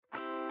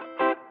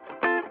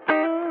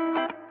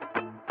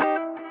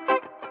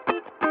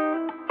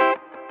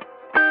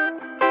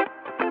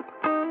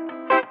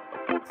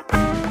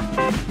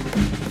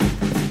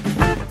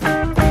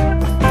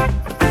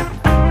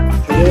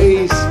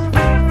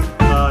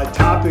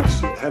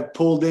have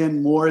pulled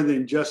in more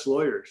than just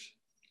lawyers.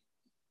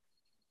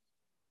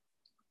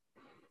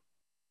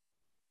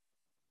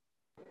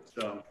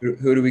 So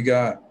who do we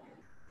got?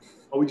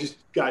 Well, we just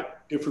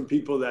got different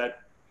people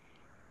that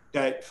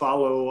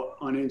follow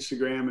on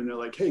Instagram, and they're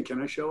like, hey,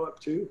 can I show up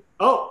too?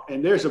 Oh,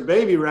 and there's a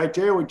baby right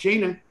there with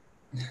Gina.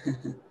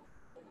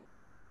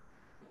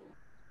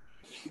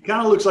 He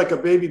kind of looks like a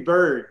baby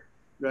bird,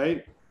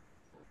 right?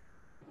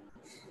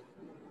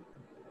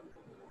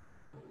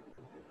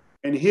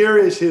 And here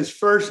is his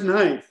first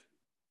knife.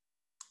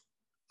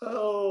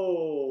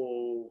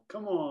 Oh,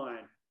 come on.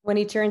 When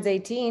he turns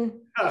 18.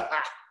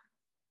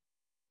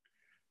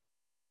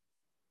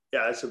 Yeah,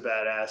 that's a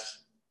badass.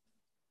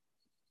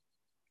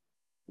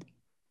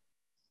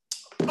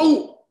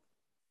 Oh,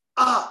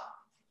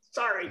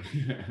 sorry.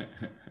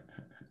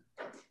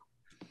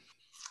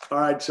 All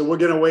right, so we're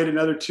going to wait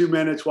another 2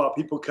 minutes while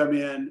people come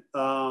in.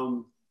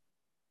 Then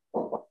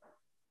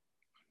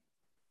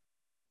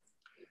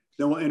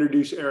we'll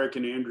introduce Eric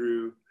and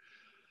Andrew.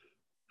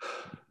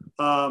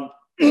 Kind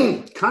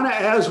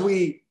of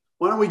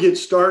why don't we get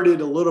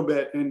started a little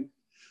bit? And,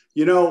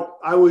 you know,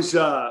 I was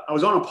on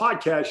a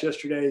podcast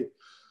yesterday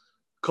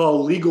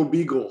called Legal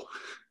Beagle,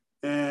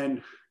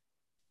 and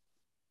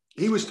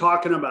he was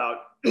talking about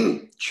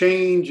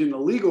change in the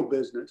legal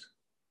business.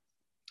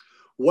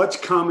 What's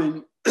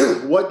coming?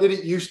 What did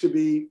it used to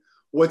be?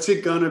 What's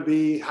it going to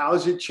be?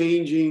 How's it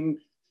changing?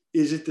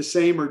 Is it the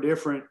same or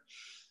different?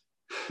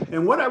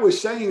 And what I was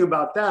saying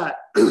about that,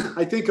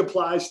 I think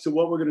applies to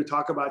what we're going to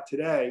talk about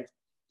today.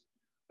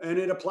 And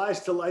it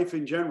applies to life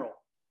in general.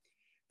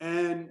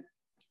 And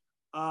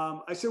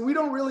I said, we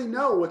don't really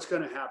know what's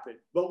going to happen,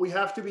 but we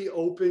have to be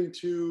open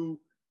to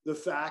the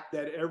fact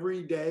that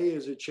every day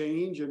is a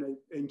change,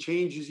 and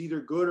change is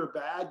either good or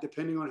bad,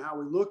 depending on how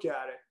we look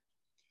at it.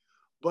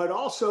 But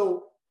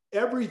also,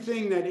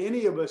 everything that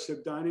any of us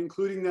have done,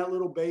 including that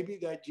little baby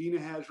that Gina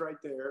has right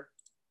there,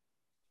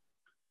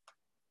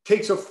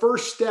 takes a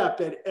first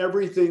step at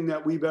everything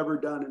that we've ever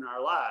done in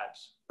our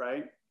lives,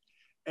 right?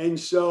 And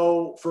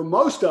so for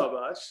most of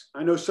us,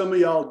 I know some of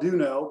y'all do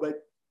know,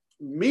 but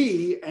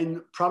me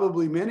and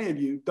probably many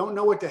of you don't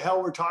know what the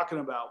hell we're talking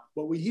about.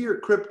 But we hear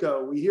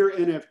crypto, we hear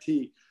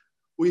NFT,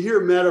 we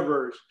hear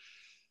metaverse.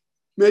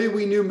 Maybe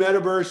we knew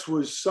metaverse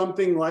was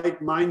something like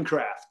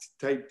Minecraft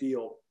type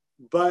deal,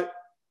 but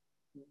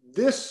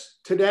this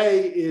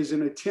today is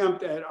an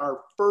attempt at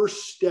our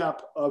first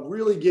step of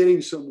really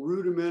getting some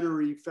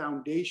rudimentary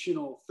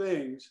foundational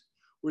things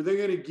where they're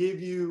going to give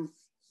you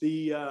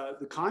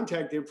the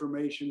contact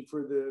information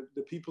for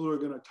the people who are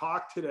going to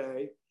talk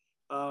today,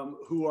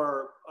 who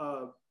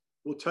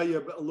will tell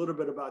you a little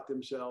bit about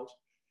themselves,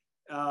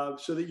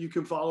 so that you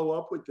can follow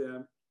up with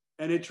them.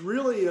 And it's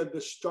really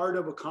the start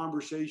of a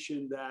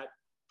conversation that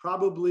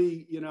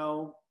probably,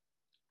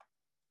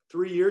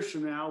 3 years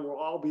from now, we'll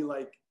all be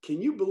like, can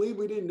you believe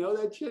we didn't know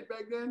that shit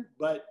back then?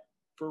 But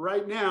for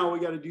right now, we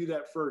got to do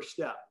that first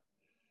step.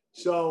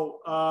 So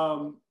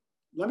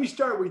let me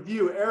start with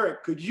you,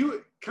 Eric. Could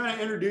you kind of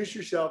introduce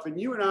yourself? And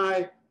you and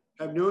I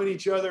have known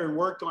each other and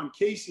worked on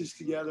cases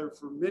together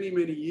for many,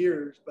 many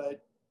years,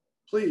 but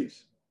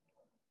please.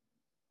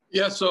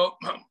 Yeah, so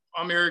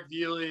I'm Eric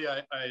Veely.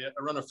 I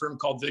run a firm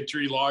called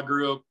Victory Law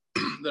Group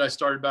that I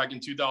started back in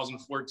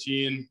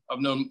 2014. I've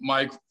known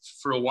Mike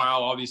for a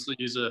while. Obviously,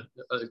 he's a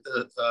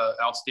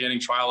outstanding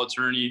trial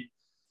attorney,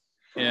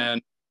 and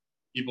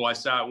people I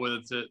sat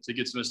with to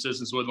get some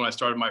assistance with when I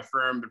started my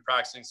firm. Been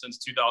practicing since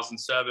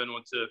 2007.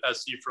 Went to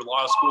SC for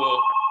law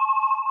school,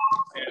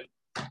 and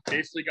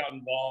basically got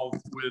involved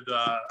with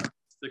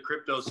the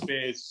crypto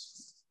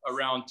space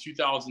around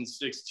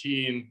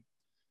 2016.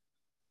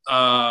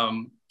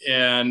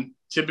 And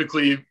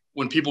typically,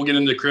 when people get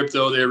into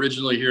crypto, they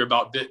originally hear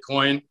about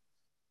Bitcoin.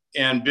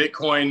 And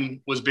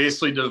Bitcoin was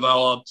basically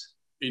developed,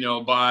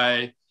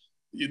 by,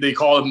 they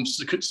call him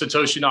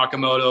Satoshi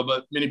Nakamoto,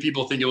 but many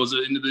people think it was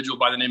an individual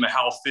by the name of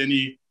Hal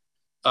Finney,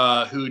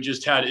 who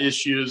just had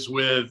issues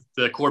with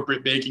the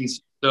corporate banking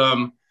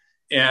system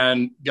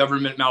and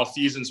government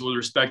malfeasance with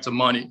respect to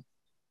money,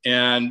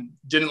 and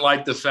didn't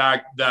like the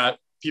fact that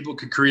people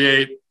could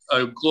create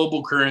a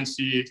global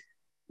currency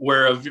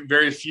where a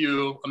very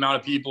few amount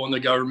of people in the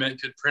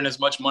government could print as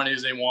much money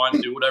as they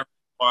want, do whatever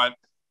they want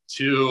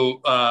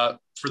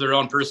for their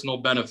own personal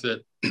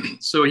benefit.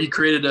 So he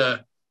created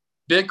a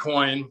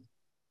Bitcoin,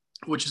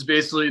 which is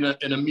basically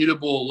an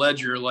immutable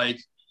ledger, like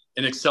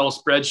an Excel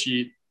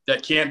spreadsheet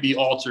that can't be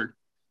altered.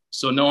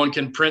 So no one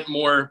can print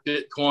more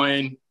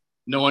Bitcoin.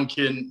 No one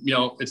can,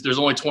 there's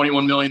only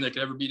 21 million that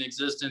could ever be in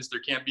existence. There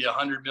can't be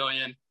 100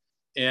 million,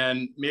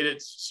 and made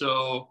it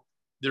so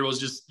there was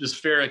just this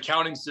fair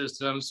accounting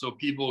system so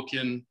people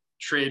can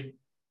trade,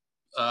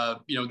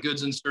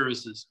 goods and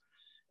services.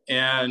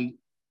 And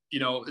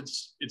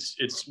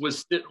it's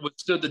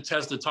withstood the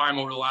test of time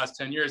over the last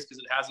 10 years because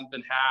it hasn't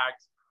been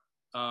hacked,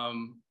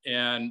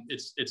 and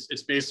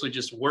it's basically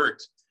just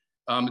worked.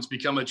 It's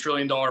become $1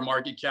 trillion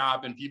market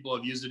cap, and people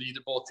have used it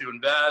either both to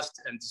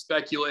invest and to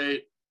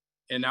speculate.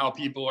 And now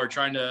people are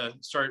trying to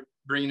start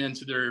bringing it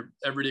into their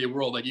everyday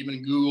world. Like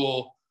even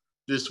Google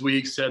this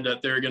week said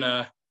that they're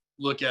gonna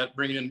look at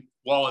bringing in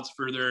wallets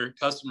for their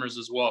customers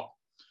as well.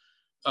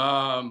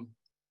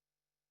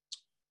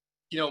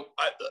 You know,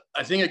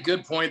 I think a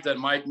good point that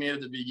Mike made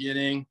at the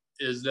beginning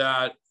is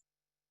that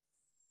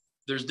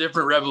there's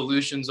different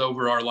revolutions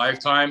over our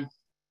lifetime,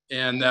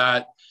 and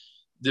that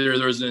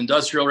there's an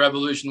industrial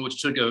revolution, which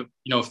took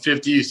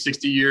 50,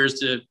 60 years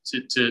to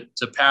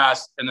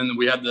pass. And then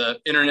we had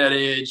the internet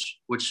age,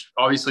 which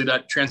obviously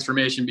that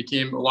transformation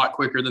became a lot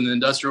quicker than the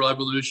industrial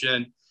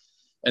revolution.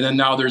 And then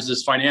now there's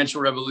this financial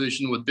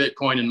revolution with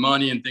Bitcoin and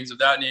money and things of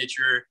that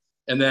nature.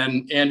 And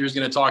then Andrew's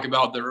going to talk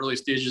about the early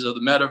stages of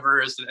the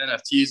metaverse and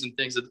NFTs and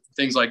things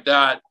like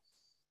that.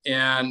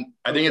 And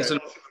I think it's in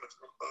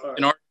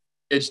our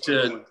age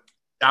to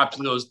adapt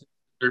to those.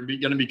 They're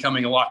going to be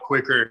coming a lot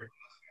quicker.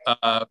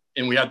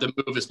 And we have to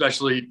move,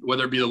 especially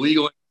whether it be the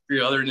legal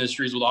industry or other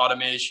industries with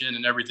automation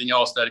and everything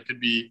else, that it could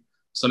be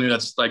something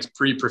that's like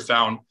pretty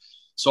profound.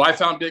 So I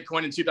found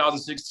Bitcoin in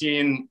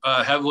 2016,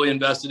 heavily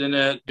invested in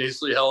it,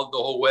 basically held the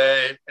whole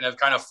way, and have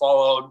kind of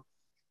followed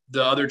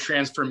the other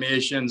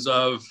transformations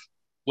of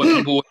what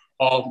people would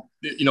call,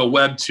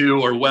 Web 2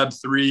 or Web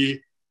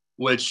 3,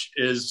 which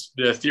is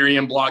the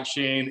Ethereum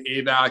blockchain,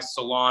 AVAX,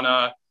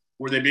 Solana,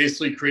 where they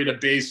basically create a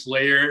base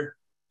layer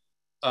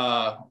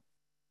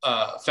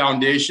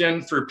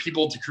foundation for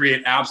people to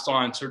create apps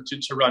on to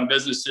run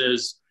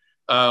businesses,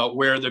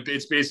 where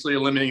it's basically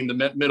eliminating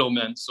the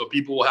middlemen. So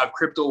people will have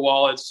crypto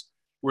wallets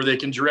where they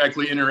can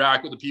directly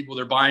interact with the people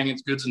they're buying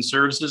goods and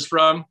services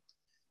from.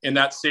 And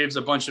that saves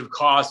a bunch of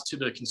costs to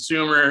the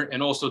consumer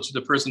and also to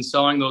the person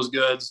selling those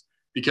goods,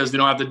 because they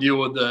don't have to deal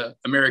with the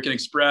American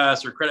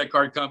Express or credit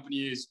card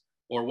companies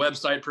or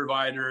website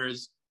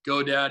providers,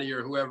 GoDaddy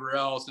or whoever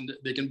else. And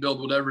they can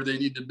build whatever they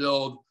need to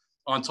build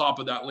on top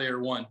of that layer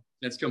one.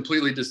 It's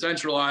completely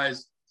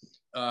decentralized.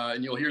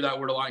 And you'll hear that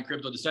word a lot in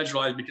crypto,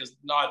 decentralized, because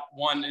not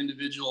one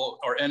individual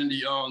or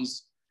entity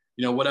owns,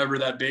 whatever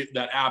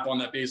that app on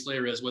that base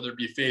layer is, whether it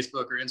be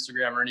Facebook or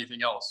Instagram or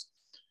anything else.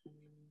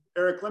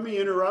 Eric, let me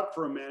interrupt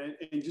for a minute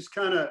and just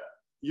kind of,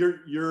 you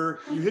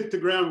hit the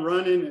ground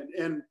running,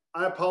 and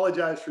I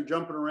apologize for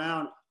jumping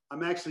around.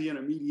 I'm actually in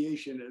a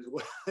mediation as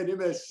well at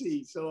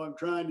MSC, so I'm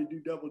trying to do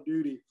double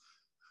duty.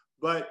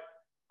 But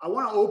I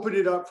want to open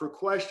it up for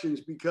questions,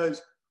 because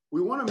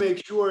we want to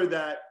make sure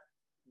that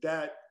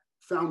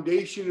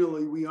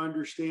foundationally we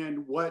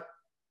understand what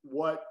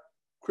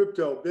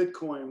crypto,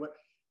 Bitcoin,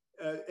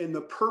 and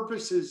the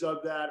purposes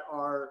of that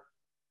are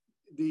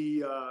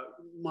the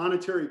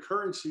monetary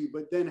currency,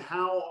 but then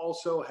how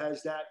also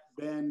has that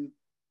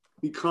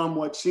become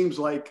what seems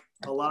like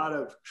a lot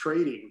of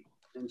trading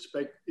and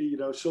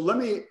so let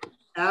me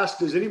ask,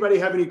 does anybody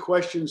have any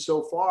questions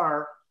so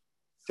far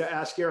to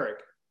ask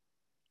Eric?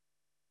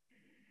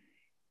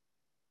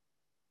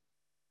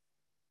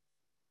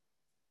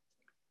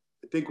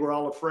 I think we're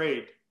all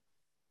afraid.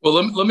 Well,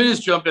 let me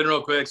just jump in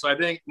real quick. So I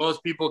think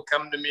most people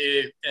come to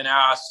me and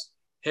ask,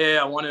 hey,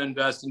 I want to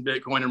invest in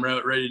Bitcoin. I'm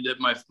ready to dip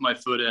my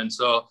foot in.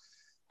 So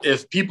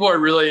if people are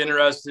really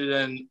interested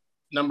in,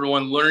 number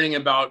one, learning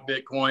about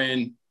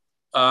Bitcoin,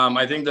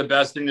 I think the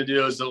best thing to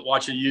do is to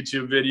watch a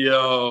YouTube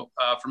video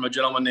from a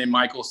gentleman named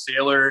Michael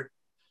Saylor,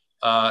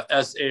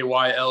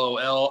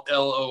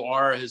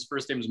 Saylollor. His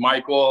first name is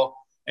Michael.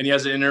 And he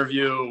has an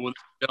interview with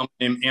a gentleman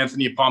named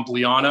Anthony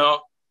Pompliano,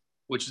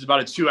 which is about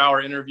a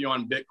 2-hour interview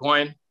on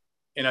Bitcoin.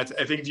 And I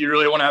think if you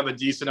really want to have a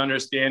decent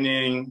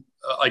understanding,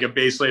 like a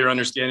base layer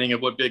understanding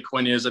of what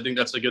Bitcoin is, I think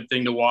that's a good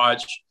thing to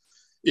watch.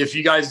 If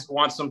you guys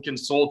want some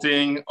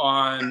consulting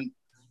on,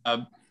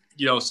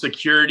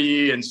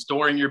 security and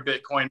storing your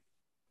Bitcoin,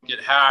 get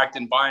hacked,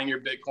 and buying your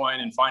Bitcoin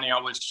and finding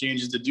out what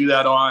exchanges to do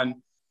that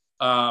on,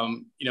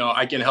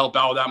 I can help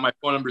out with that. My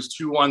phone number is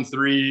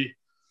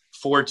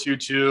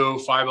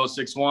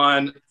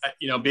 213-422-5061.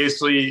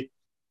 Basically,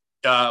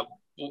 people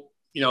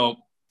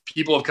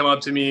have come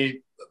up to me,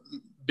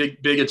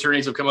 big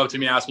attorneys have come up to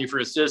me, asked me for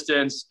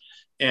assistance,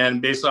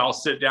 and basically I'll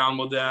sit down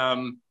with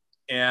them,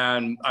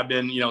 and I've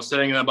been,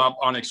 setting them up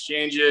on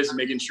exchanges and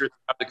making sure they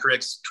have the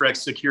correct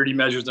security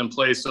measures in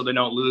place so they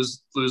don't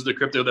lose the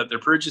crypto that they're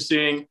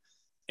purchasing,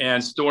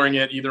 and storing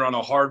it either on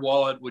a hard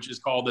wallet, which is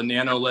called the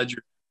Nano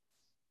Ledger,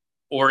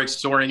 or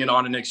storing it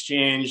on an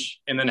exchange,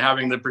 and then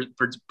having the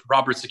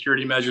proper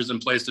security measures in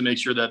place to make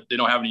sure that they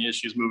don't have any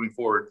issues moving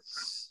forward.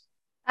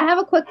 I have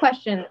a quick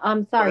question.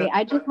 Sorry,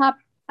 I just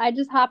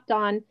hopped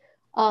on,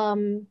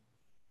 and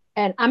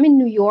I'm in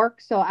New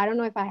York, so I don't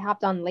know if I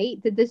hopped on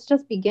late. Did this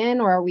just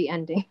begin, or are we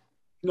ending?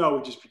 No,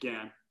 we just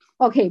began.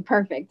 Okay,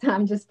 perfect.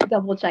 I'm just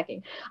double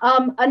checking.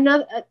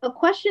 A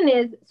question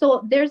is,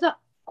 so there's a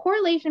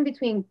correlation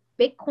between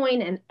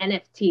Bitcoin and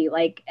NFT.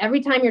 Like every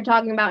time you're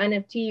talking about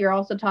NFT, you're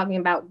also talking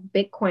about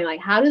Bitcoin. Like,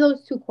 how do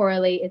those two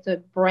correlate? It's a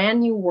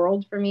brand new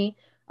world for me.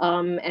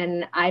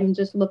 And I'm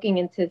just looking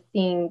into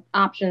seeing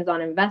options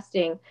on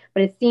investing,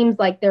 but it seems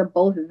like they're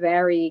both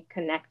very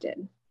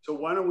connected. So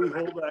why don't we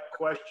hold that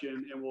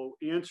question, and we'll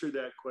answer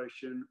that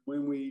question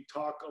when we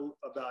talk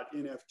about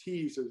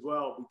NFTs as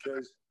well,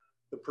 because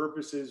the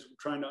purpose is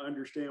trying to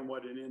understand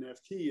what an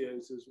NFT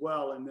is as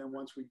well. And then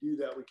once we do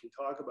that, we can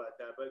talk about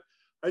that. But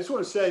I just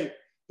want to say,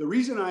 the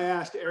reason I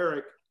asked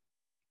Eric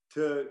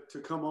to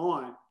come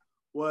on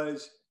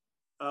was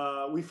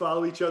we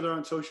follow each other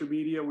on social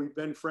media. We've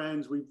been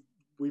friends.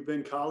 We've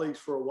been colleagues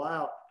for a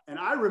while. And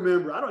I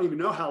remember, I don't even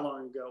know how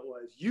long ago it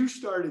was. You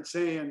started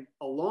saying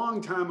a long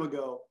time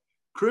ago,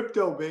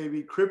 crypto,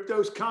 baby,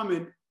 crypto's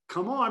coming.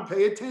 Come on,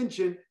 pay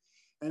attention.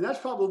 And that's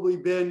probably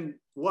been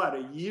what,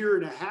 a year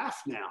and a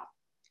half now.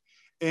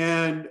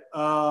 And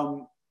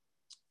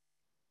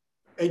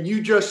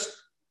you just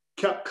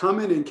kept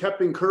coming and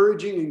kept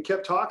encouraging and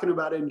kept talking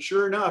about it. And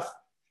sure enough,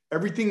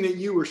 everything that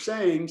you were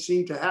saying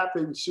seemed to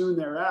happen soon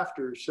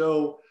thereafter.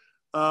 So,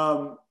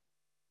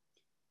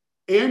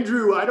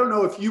 Andrew, I don't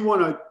know if you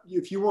want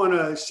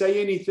to say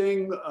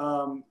anything,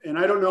 and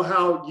I don't know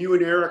how you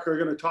and Eric are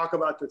going to talk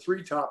about the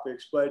three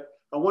topics, but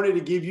I wanted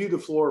to give you the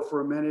floor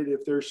for a minute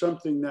if there's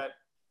something that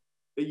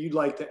you'd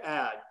like to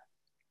add.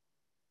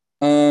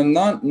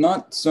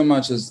 Not so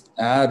much as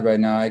add right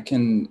now. I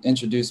can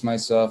introduce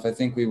myself. I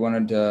think we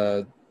wanted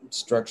to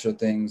structure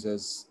things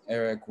as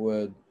Eric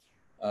would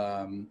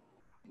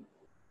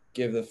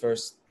give the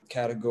first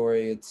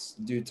category its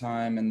due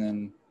time, and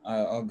then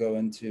I'll go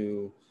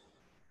into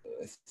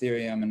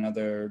Ethereum and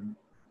other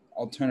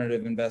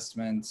alternative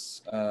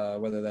investments,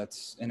 whether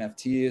that's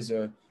NFTs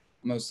or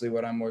mostly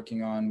what I'm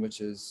working on,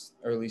 which is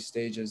early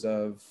stages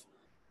of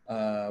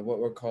what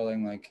we're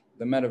calling like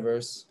the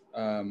metaverse.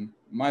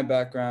 My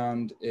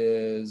background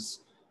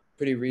is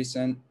pretty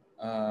recent.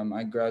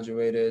 I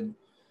graduated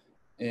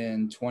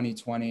in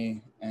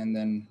 2020 and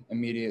then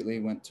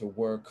immediately went to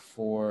work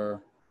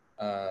for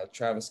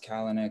Travis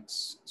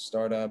Kalanick's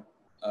startup,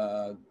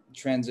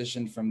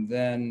 transitioned from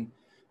then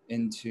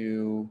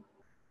into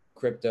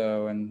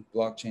crypto and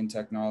blockchain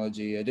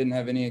technology. I didn't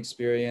have any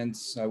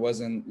experience. I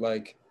wasn't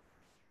like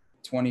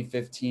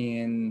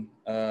 2015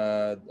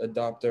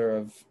 adopter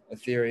of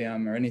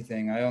Ethereum or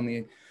anything. I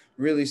only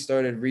really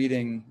started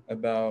reading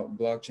about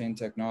blockchain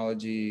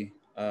technology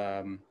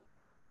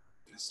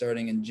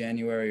starting in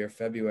January or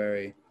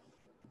February.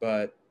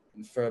 But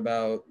for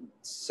about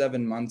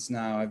 7 months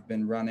now, I've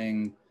been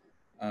running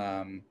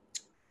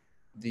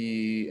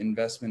the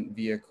investment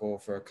vehicle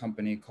for a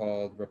company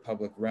called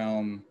Republic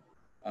Realm.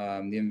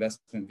 The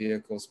investment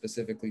vehicle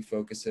specifically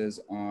focuses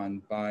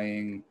on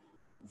buying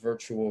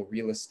virtual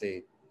real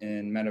estate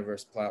in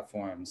metaverse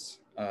platforms.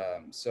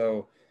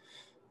 So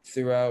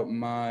throughout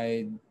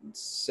my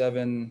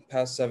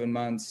past 7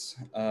 months,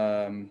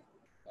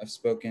 I've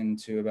spoken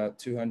to about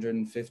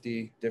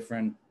 250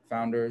 different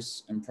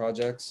founders and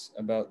projects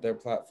about their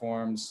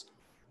platforms.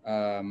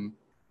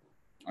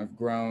 I've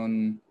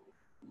grown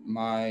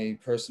my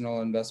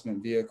personal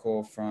investment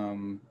vehicle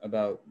from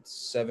about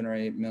 7 or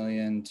 8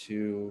 million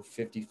to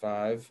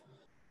 55.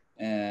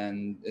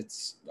 And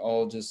it's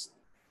all just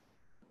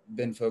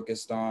been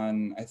focused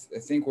on, I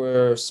think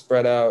we're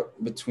spread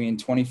out between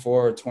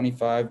 24 or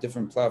 25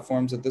 different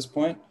platforms at this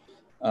point.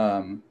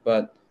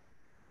 But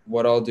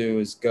what I'll do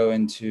is go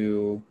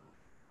into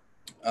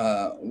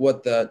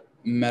what that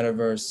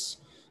metaverse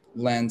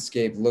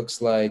landscape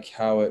looks like,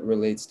 how it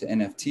relates to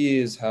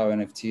NFTs, how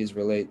NFTs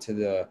relate to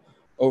the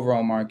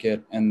overall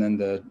market, and then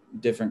the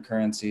different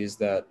currencies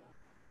that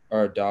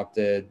are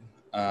adopted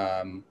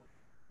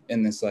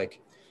in this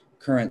like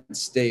current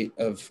state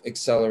of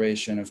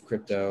acceleration of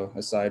crypto,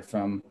 aside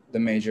from the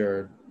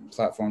major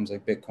platforms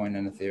like Bitcoin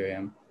and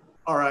Ethereum.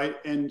 All right.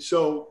 And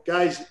so,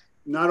 guys,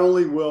 not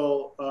only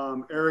will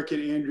Eric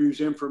and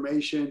Andrew's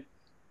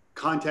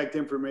contact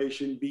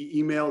information be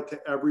emailed to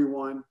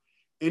everyone,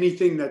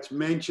 anything that's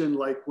mentioned,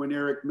 like when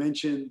Eric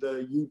mentioned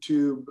the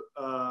YouTube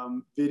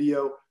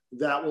video,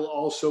 that will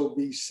also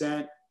be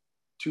sent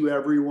to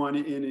everyone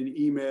in an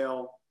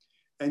email.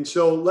 And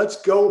so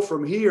let's go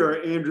from here,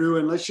 Andrew,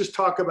 and let's just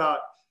talk about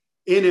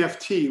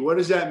NFT. What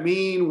does that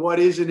mean? What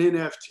is an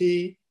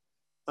NFT?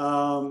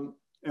 And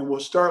we'll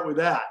start with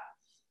that.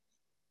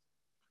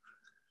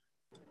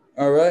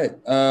 All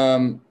right.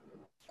 NFTs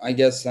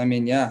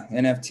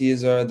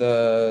are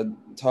the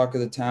talk of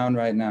the town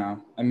right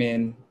now. I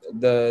mean,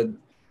 the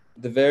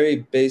very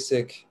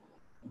basic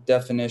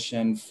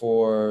definition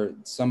for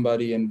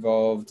somebody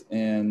involved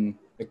in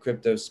the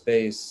crypto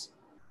space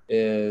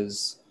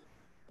is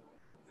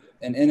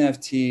an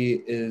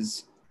NFT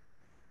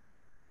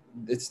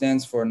it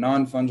stands for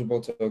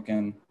non-fungible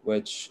token,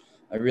 which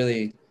I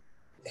really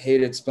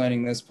hate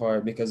explaining this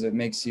part because it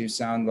makes you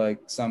sound like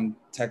some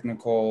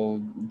technical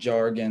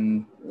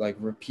jargon like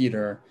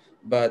repeater.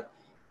 But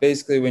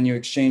basically, when you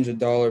exchange a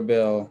dollar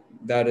bill,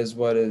 that is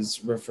what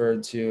is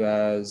referred to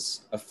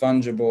as a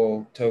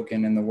fungible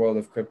token in the world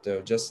of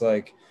crypto. Just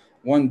like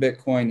one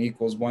Bitcoin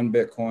equals one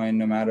Bitcoin,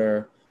 no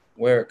matter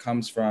where it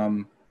comes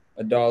from,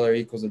 a dollar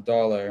equals a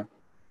dollar.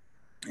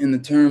 In the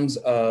terms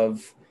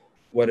of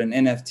what an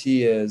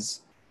NFT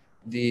is,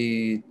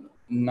 the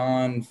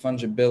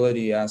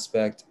non-fungibility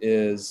aspect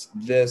is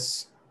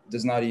this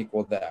does not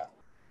equal that.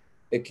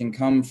 It can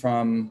come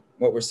from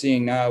what we're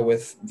seeing now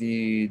with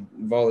the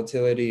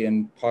volatility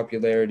and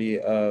popularity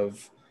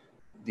of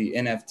the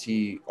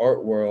NFT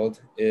art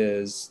world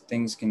is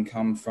things can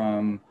come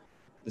from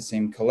the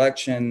same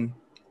collection,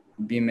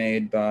 be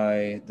made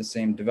by the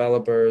same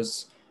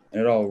developers,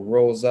 and it all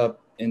rolls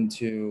up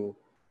into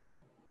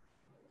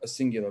a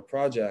singular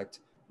project,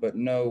 but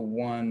no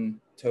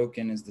one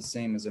token is the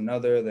same as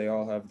another. They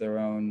all have their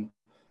own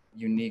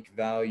unique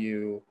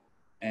value,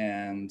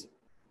 and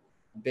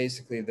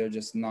basically they're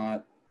just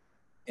not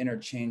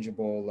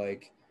interchangeable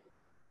like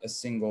a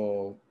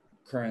single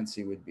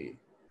currency would be.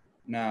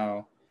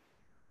 Now,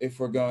 if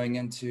we're going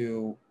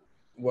into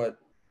what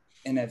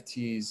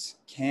NFTs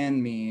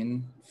can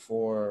mean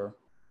for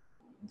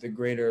the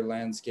greater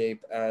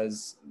landscape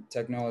as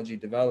technology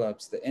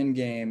develops, the end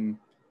game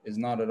is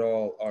not at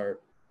all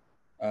art.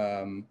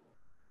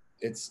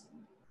 It's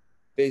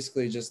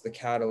basically just the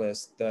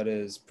catalyst that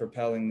is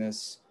propelling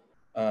this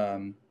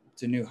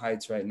to new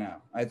heights right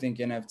now. I think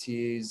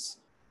NFTs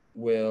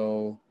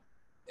will,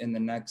 in the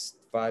next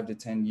 5 to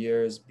 10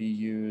 years, be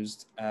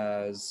used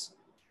as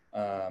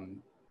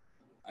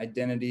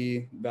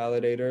identity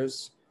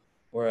validators,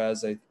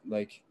 whereas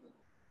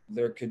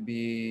there could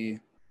be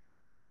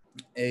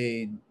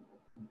a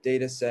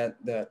data set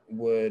that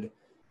would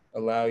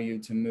allow you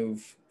to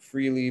move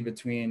freely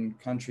between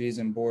countries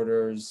and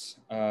borders,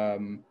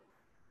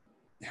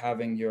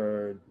 having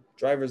your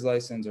driver's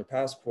license or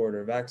passport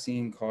or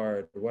vaccine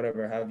card or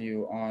whatever have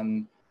you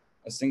on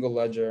a single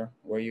ledger,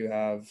 where you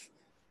have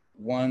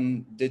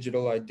one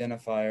digital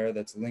identifier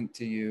that's linked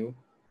to you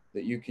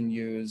that you can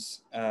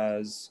use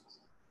as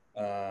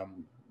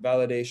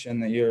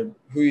validation that you're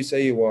who you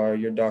say you are,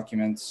 your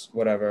documents,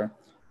 whatever.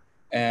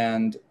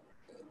 And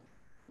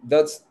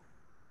that's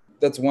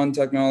one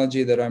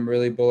technology that I'm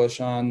really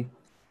bullish on.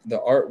 The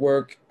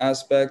artwork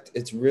aspect,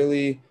 it's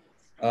really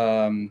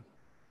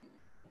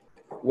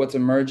what's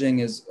emerging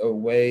is a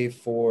way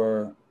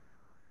for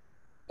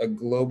a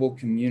global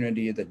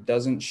community that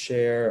doesn't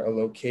share a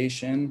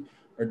location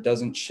or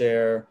doesn't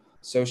share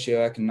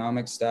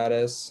socioeconomic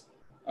status,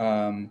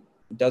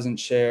 doesn't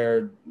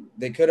share,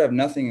 they could have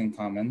nothing in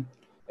common,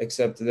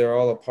 except they're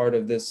all a part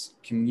of this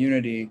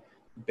community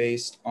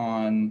based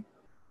on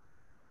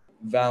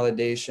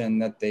validation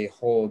that they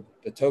hold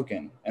the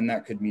token. And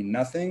that could mean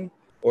nothing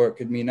or it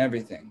could mean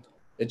everything.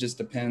 It just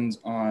depends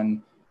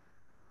on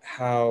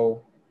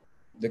how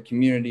the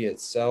community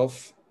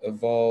itself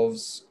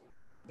evolves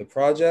the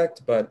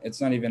project, but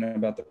it's not even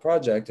about the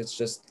project. It's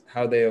just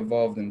how they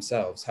evolve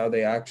themselves, how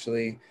they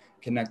actually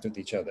connect with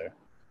each other.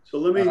 So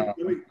let me I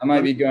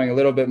might be going a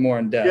little bit more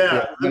in depth.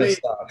 Yeah, let me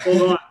stop.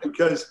 Hold on,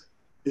 because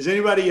is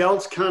anybody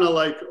else kind of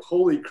like,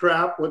 holy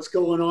crap, what's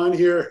going on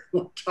here?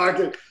 I'm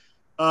talking.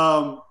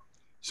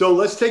 So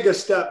let's take a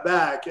step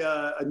back.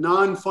 A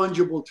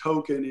non-fungible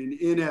token, an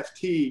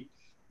NFT,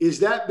 is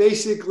that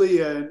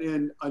basically a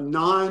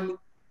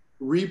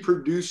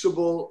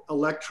non-reproducible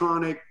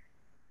electronic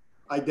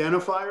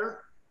identifier?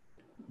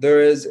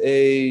 There is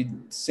a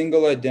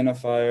single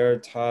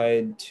identifier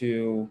tied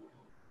to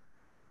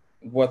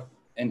what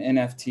an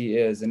NFT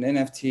is. An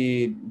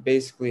NFT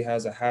basically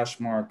has a hash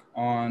mark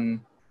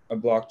on a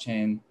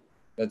blockchain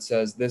that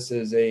says this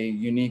is a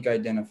unique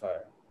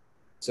identifier.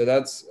 So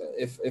that's,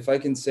 if I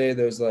can say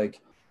there's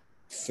like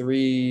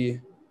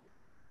 3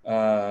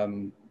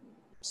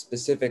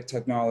 specific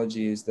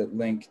technologies that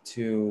link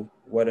to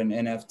what an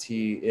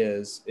NFT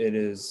is. It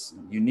is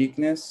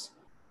uniqueness,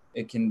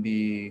 it can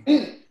be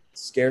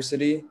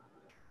scarcity,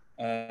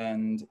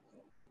 and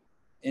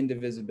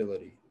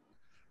indivisibility.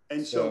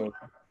 And so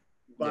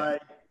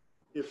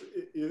if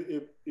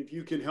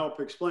you can help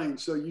explain.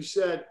 So you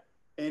said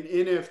an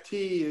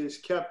NFT is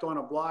kept on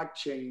a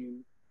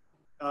blockchain.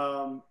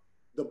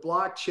 The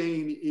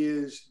blockchain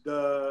is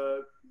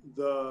the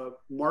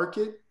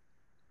market.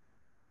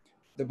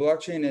 The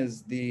blockchain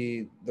is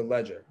the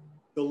ledger.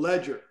 The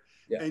ledger.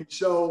 Yeah. And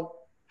so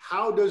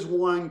how does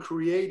one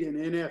create an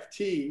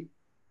NFT,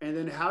 and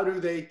then how do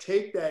they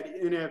take that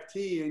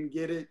NFT and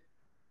get it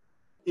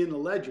in the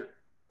ledger?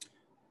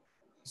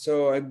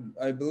 So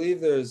I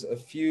believe there's a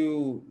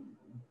few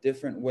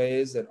different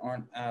ways that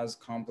aren't as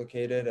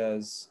complicated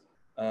as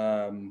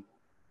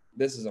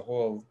this is a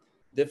whole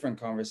different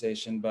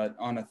conversation, but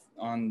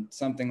on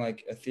something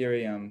like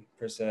Ethereum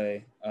per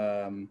se,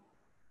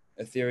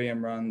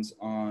 Ethereum runs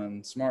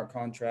on smart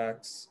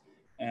contracts,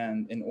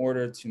 and in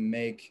order to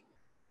make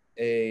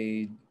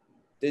a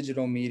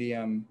digital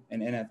medium, an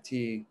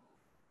NFT,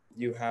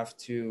 you have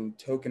to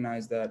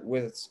tokenize that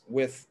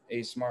with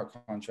a smart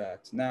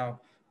contract. Now,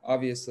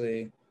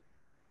 obviously,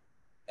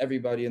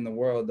 everybody in the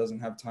world doesn't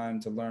have time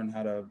to learn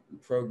how to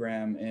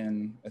program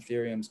in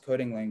Ethereum's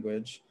coding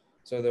language.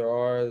 So there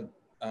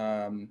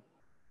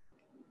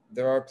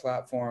are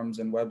platforms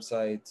and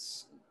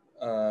websites.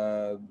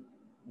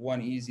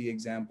 One easy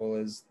example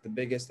is the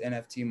biggest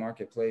NFT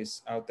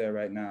marketplace out there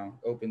right now,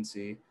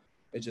 OpenSea.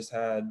 It just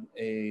had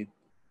a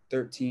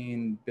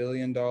 $13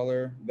 billion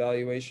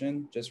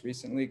valuation, just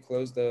recently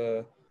closed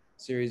the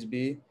Series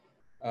B.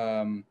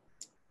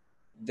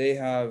 They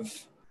have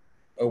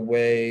a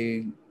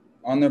way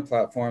on their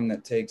platform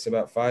that takes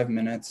about 5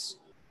 minutes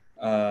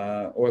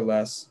or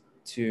less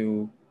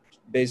to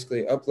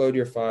basically upload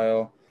your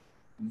file.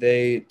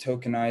 They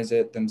tokenize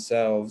it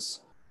themselves,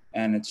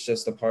 and it's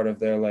just a part of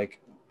their like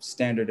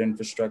standard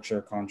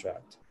infrastructure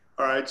contract.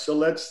 All right, so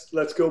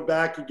let's go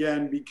back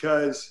again,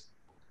 because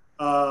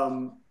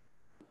and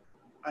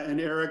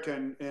Eric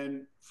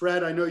and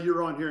Fred, I know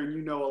you're on here and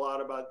you know a lot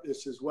about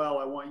this as well.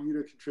 I want you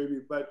to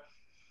contribute, but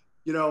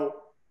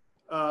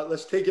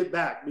let's take it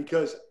back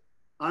because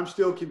I'm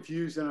still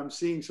confused and I'm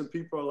seeing some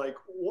people are like,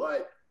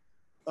 what?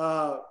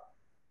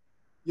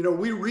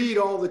 We read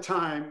all the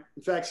time.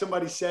 In fact,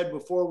 somebody said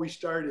before we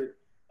started,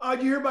 oh,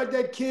 did you hear about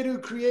that kid who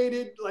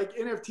created like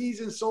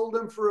NFTs and sold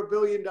them for $1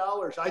 billion?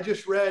 I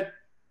just read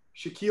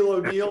Shaquille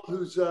O'Neal,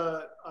 who's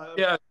a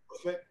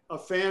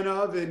fan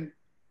of, and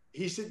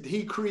he said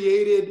he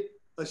created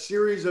a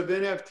series of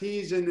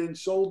NFTs and then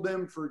sold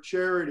them for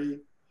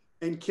charity.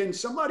 And can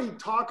somebody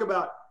talk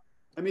about,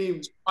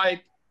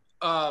 Mike,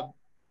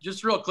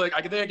 just real quick,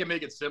 I think I can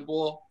make it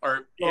simple.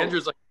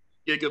 Andrew's like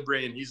giga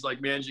brain. He's like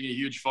managing a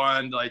huge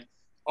fund. Like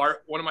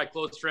one of my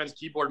close friends,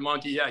 Keyboard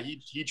Monkey,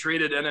 he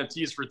traded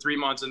NFTs for 3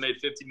 months and made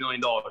 $50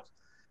 million.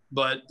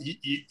 But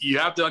you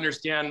have to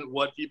understand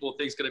what people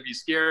think is going to be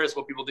scarce,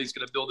 what people think is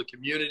going to build a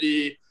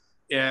community,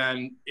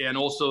 and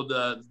also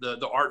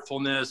the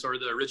artfulness or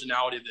the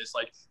originality of this.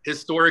 Like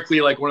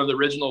historically, like one of the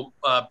original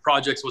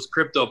projects was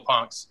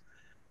CryptoPunks,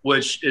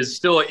 which is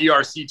still an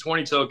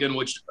ERC20 token,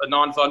 which a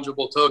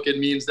non-fungible token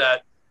means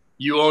that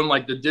you own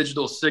like the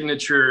digital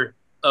signature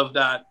of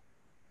that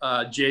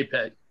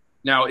JPEG.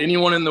 Now,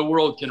 anyone in the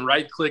world can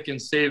right-click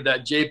and save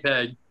that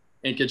JPEG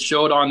and can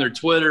show it on their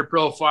Twitter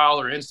profile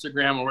or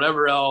Instagram or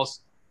whatever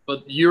else,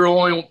 but you're the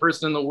only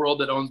person in the world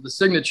that owns the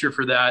signature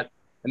for that,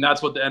 and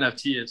that's what the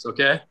NFT is,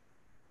 okay?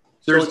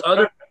 Go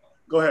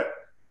ahead.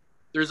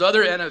 There's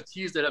other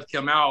NFTs that have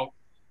come out.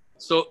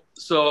 So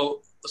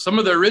some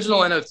of the original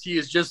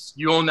NFTs just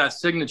you own that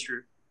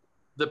signature.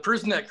 The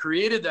person that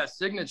created that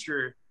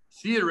signature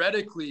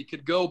theoretically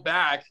could go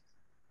back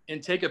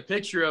and take a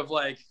picture of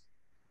like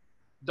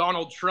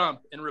Donald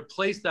Trump and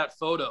replace that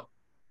photo.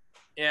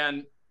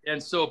 And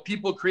so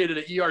people created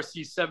an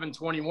ERC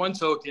 721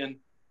 token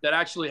that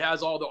actually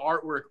has all the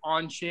artwork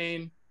on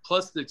chain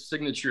plus the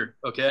signature,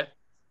 okay?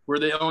 Where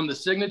they own the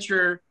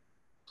signature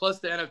plus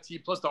the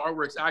NFT plus the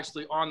artwork's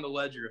actually on the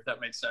ledger, if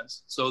that makes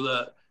sense.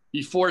 So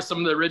before some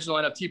of the original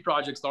NFT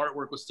projects, the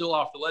artwork was still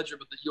off the ledger,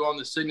 but you own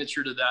the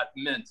signature to that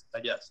mint, I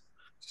guess.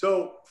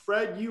 So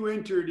Fred, you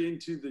entered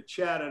into the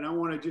chat, and I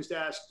want to just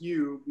ask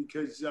you,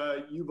 because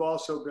you've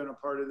also been a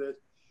part of this,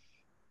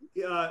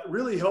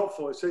 really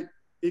helpful. So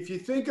if you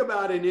think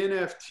about an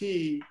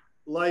NFT,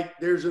 like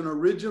there's an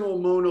original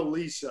Mona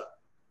Lisa,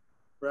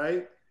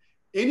 right?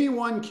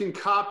 Anyone can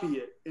copy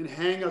it and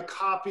hang a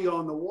copy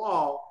on the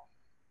wall,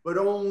 but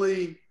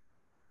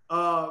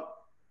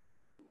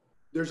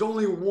there's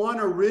only one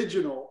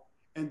original,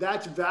 and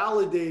that's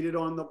validated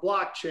on the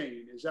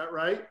blockchain. Is that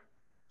right?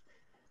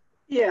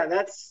 Yeah,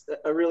 that's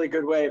a really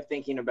good way of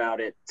thinking about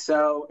it.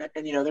 So,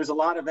 and there's a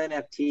lot of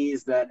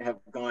NFTs that have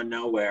gone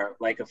nowhere.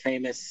 Like a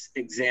famous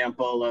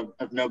example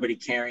of nobody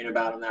caring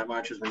about them that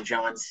much was when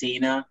John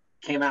Cena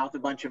came out with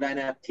a bunch of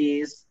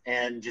NFTs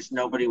and just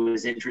nobody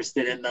was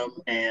interested in them,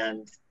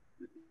 and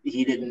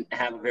he didn't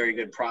have a very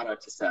good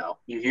product to sell.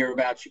 You hear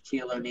about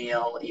Shaquille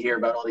O'Neal, you hear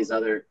about all these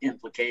other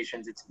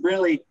implications. It's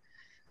really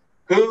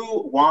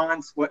who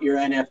wants what your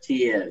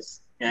NFT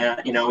is.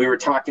 We were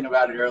talking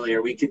about it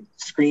earlier. We could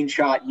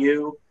screenshot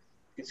you,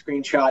 we could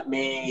screenshot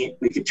me,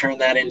 we could turn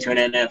that into an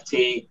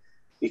NFT.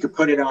 We could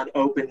put it on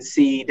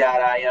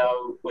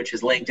OpenSea.io, which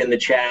is linked in the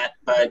chat,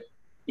 but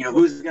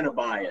who's going to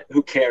buy it?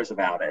 Who cares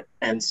about it?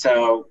 And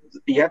so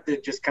you have to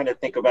just kind of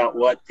think about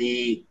what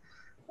the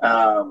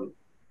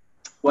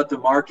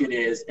market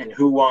is and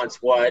who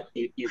wants what.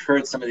 You've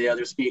heard some of the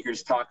other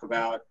speakers talk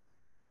about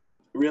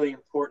really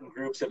important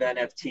groups of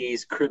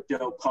NFTs.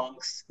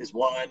 CryptoPunks is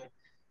one.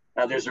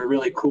 There's a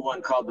really cool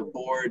one called the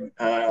Bored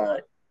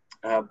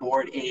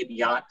Ape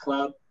Yacht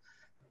Club.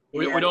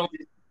 We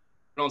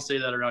don't say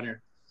that around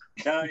here.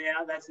 Oh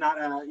yeah, that's not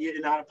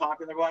a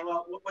popular one.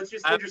 Well, what's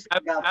just interesting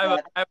about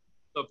that? I have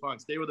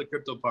CryptoPunks. They were the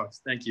CryptoPunks.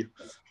 Thank you.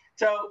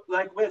 So,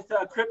 like with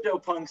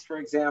CryptoPunks, for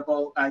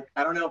example, I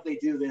don't know if they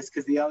do this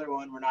because the other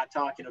one we're not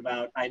talking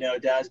about, I know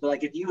does, but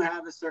like if you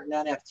have a certain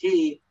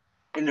NFT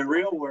in the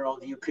real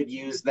world, you could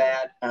use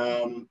that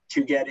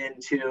to get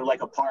into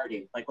like a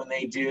party. Like when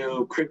they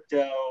do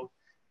crypto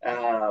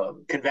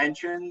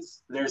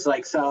conventions, there's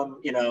like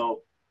some,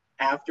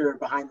 after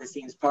behind the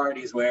scenes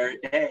parties where,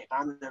 hey,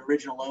 I'm the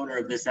original owner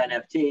of this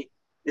NFT.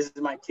 This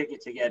is my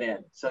ticket to get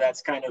in. So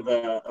that's kind of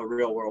a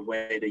real world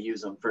way to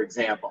use them, for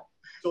example.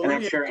 So and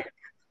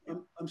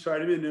I'm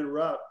sorry, I didn't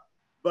interrupt,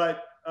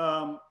 but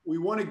we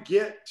want to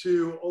get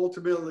to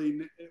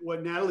ultimately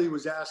what Natalie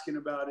was asking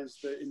about is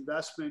the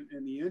investment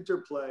and the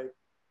interplay.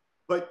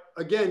 But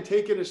again,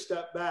 taking a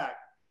step back,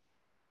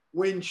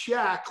 when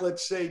Shaq,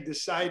 let's say,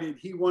 decided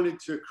he wanted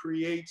to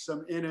create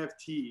some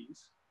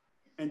NFTs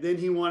and then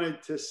he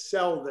wanted to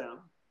sell them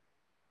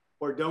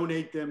or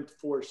donate them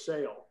for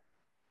sale,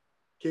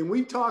 can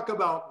we talk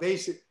about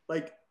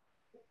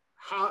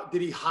how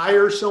did he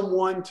hire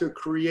someone to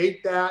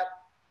create that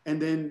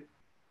and then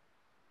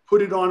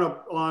put it on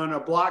a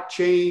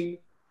blockchain?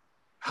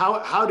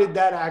 How did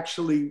that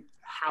actually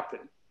happen?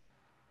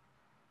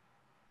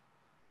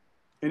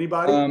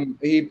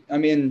 Anybody?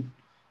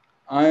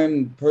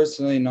 I'm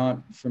personally not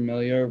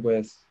familiar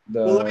with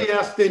the. Well, let me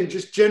ask then,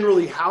 just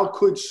generally, how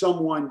could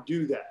someone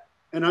do that?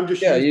 And I'm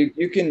just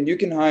you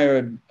can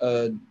hire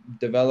a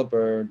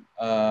developer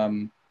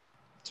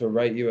to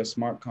write you a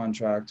smart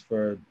contract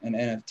for an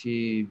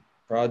NFT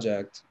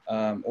project,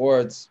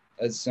 or it's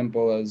as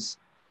simple as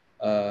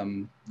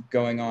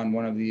going on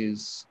one of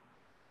these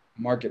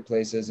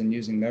marketplaces and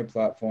using their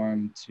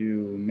platform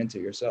to mint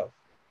it yourself.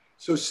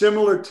 So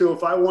similar to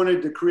if I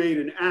wanted to create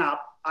an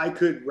app, I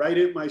could write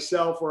it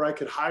myself, or I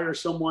could hire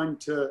someone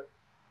to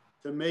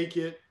make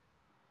it.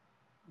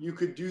 You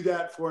could do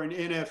that for an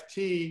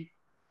NFT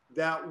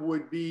that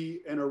would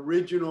be an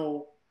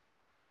original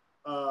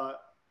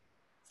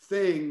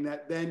thing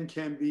that then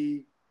can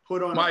be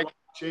put on a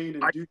blockchain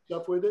and do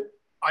stuff with it.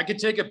 I could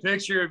take a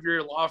picture of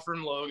your law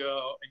firm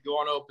logo and go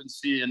on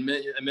OpenSea and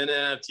mint an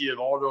NFT of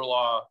Alder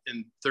Law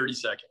in 30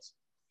 seconds.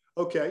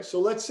 Okay, so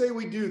let's say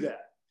we do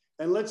that.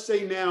 And let's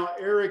say now,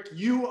 Eric,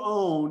 you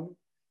own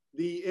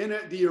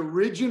the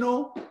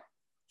original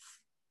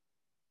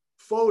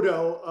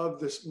photo of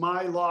this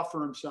my law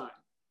firm sign,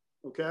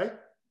 okay?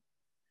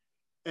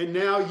 And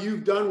now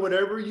you've done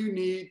whatever you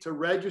need to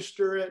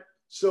register it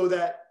so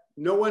that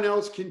no one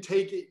else can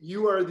take it.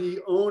 You are the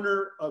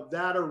owner of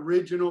that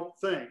original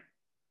thing.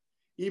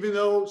 Even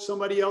though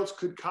somebody else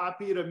could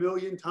copy it a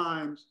million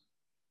times,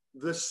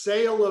 the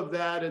sale of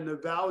that and the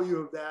value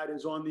of that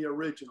is on the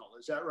original.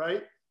 Is that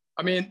right?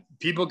 I mean,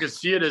 people could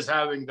see it as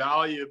having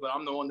value, but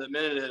I'm the one that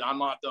minted it. I'm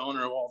not the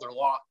owner of Alder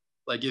Law.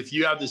 Like if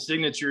you have the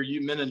signature,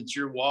 you mint it to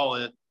your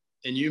wallet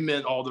and you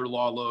mint Alder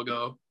Law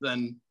logo,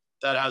 then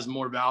that has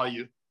more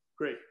value.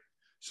 Great.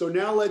 So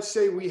now let's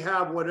say we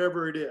have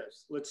whatever it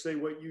is. Let's say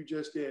what you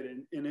just did,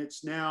 and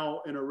it's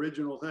now an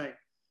original thing.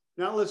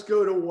 Now let's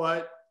go to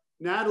what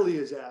Natalie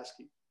is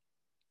asking.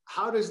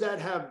 How does that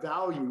have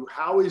value?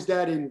 How is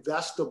that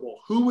investable?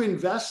 Who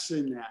invests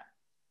in that?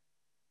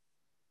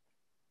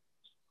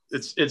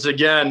 It's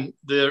again,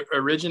 the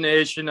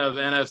origination of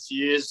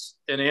NFTs,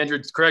 and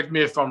Andrew, correct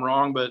me if I'm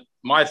wrong, but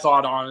my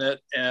thought on it,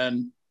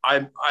 and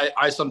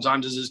I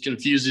sometimes is as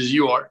confused as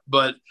you are,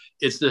 but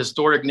it's the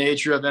historic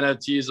nature of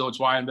NFTs. So it's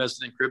why I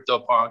invested in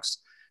CryptoPunks.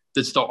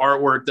 It's the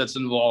artwork that's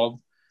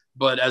involved.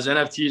 But as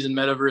NFTs and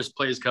metaverse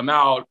plays come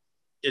out,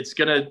 it's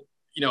going to,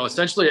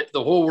 essentially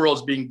the whole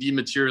world's being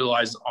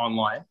dematerialized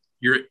online.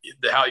 Your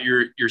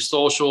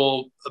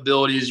social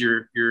abilities,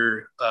 your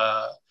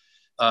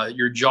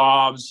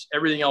jobs,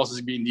 everything else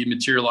is being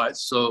dematerialized.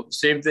 So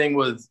same thing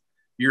with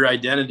your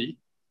identity.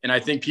 And I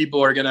think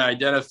people are going to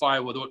identify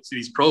with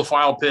these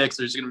profile pics.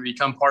 There's going to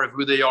become part of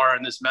who they are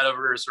in this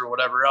metaverse or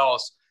whatever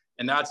else.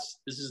 And this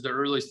is the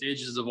early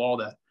stages of all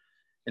that.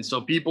 And so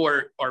people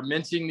are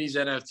minting these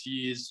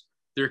NFTs.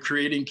 They're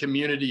creating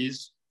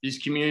communities. These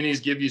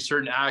communities give you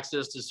certain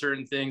access to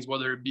certain things,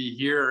 whether it be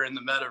here or in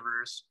the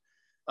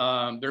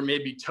metaverse. There may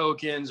be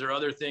tokens or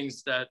other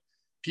things that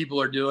people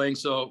are doing.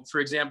 So for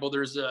example,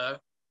 I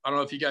don't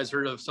know if you guys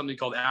heard of something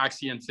called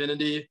Axie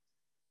Infinity,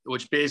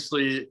 which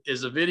basically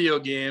is a video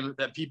game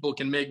that people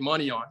can make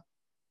money on.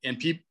 And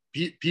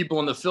people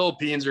in the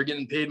Philippines are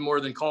getting paid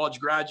more than college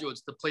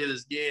graduates to play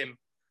this game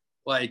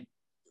like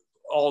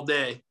all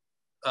day.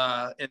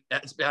 And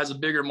it has a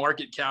bigger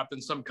market cap than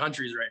some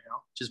countries right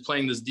now, just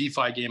playing this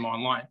DeFi game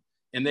online.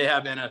 And they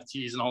have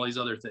NFTs and all these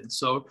other things.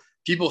 So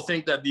people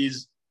think that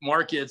these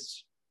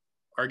markets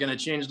are going to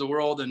change the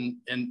world and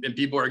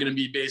people are going to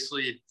be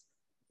basically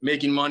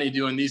making money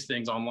doing these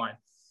things online.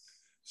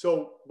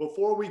 So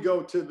before we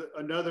go to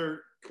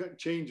another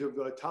change of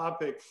the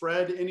topic,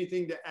 Fred,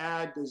 anything to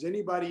add? Does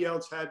anybody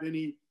else have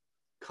any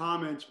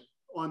comments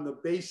on the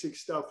basic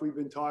stuff we've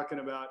been talking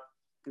about?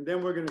 And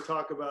then we're going to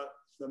talk about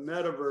the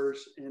metaverse,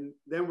 and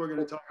then we're going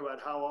to talk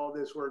about how all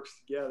this works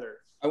together.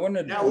 I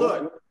wanted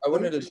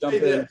to jump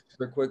in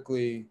super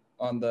quickly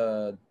on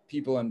the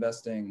people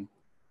investing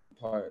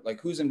part,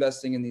 like who's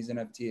investing in these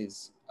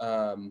NFTs.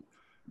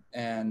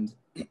 And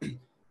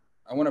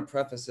I want to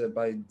preface it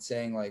by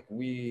saying like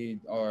we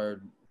are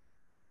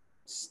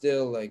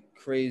still like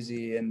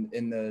crazy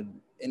in the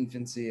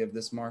infancy of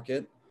this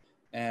market.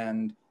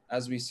 And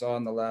as we saw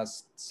in the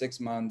last 6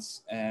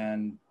 months,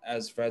 and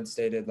as Fred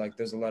stated, like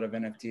there's a lot of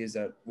NFTs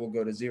that will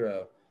go to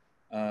zero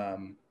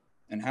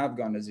and have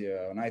gone to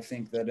zero. And I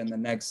think that in the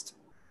next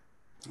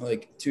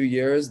like 2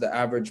 years, the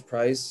average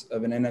price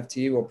of an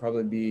NFT will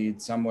probably be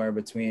somewhere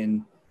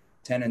between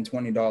 $10 and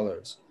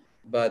 $20.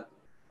 But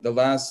the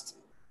last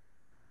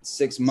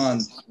 6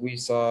 months, we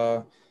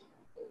saw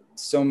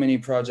so many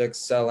projects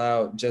sell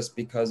out just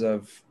because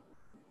of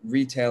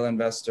retail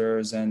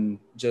investors and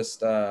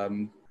just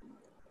a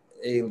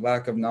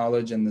lack of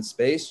knowledge in the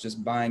space,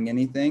 just buying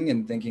anything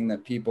and thinking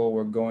that people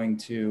were going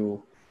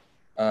to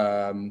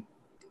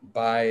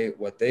buy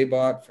what they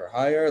bought for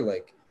higher.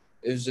 Like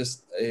it was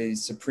just a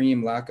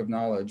supreme lack of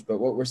knowledge. But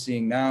what we're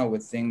seeing now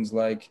with things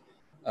like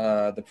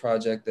the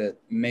project that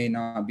may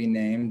not be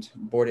named,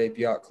 Bored Ape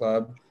Yacht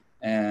Club,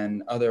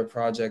 and other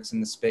projects in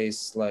the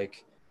space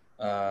like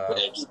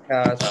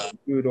Cats,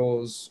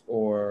 Doodles,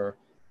 or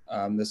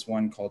this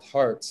one called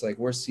Hearts, like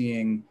we're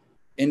seeing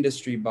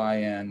industry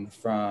buy-in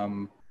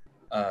from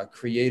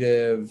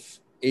creative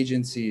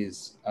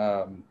agencies,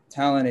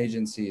 talent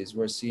agencies.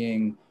 We're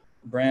seeing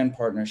brand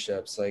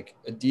partnerships like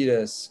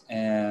Adidas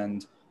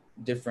and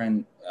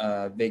different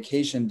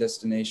vacation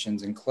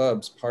destinations and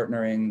clubs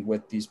partnering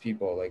with these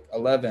people. Like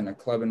 11, a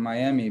club in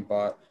Miami,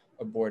 bought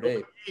a Bored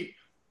Ape.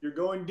 You're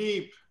going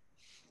deep.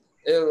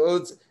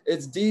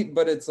 It's deep,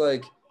 but it's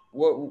like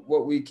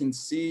what we can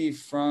see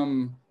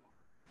from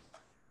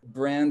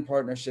brand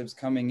partnerships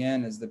coming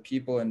in is the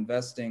people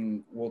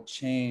investing will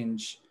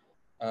change.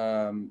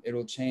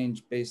 It'll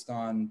change based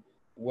on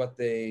what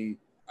they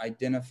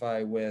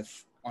identify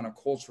with on a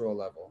cultural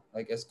level.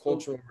 Like as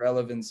cultural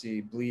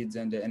relevancy bleeds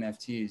into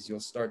NFTs, you'll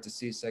start to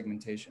see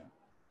segmentation.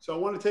 So I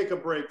want to take a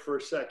break for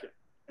a second,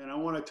 and I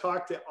want to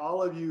talk to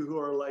all of you who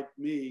are like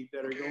me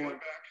that are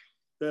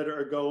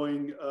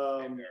going.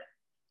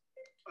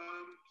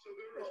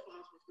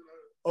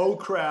 Oh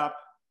crap!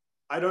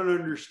 I don't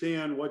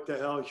understand what the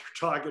hell you're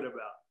talking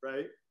about,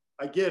 right?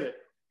 I get it.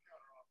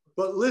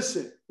 But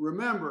listen,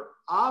 remember,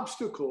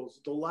 obstacles,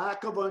 the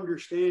lack of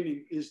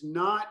understanding is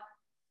not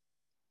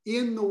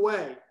in the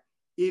way.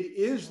 It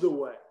is the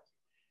way.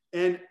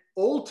 And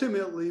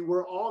ultimately,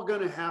 we're all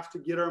going to have to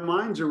get our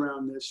minds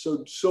around this.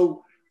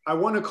 So I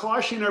want to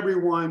caution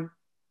everyone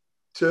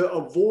to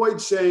avoid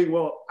saying,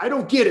 well, I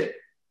don't get it,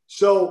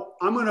 so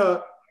I'm going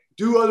to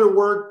do other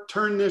work,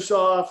 turn this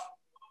off,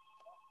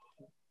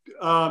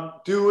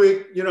 do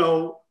it,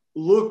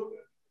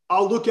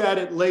 I'll look at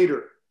it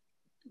later.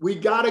 We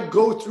got to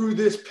go through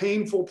this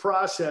painful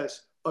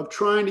process of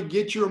trying to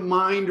get your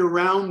mind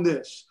around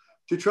this,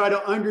 to try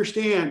to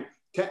understand,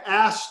 to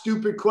ask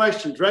stupid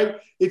questions, right?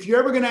 If you're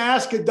ever going to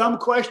ask a dumb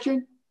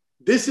question,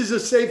 this is a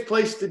safe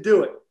place to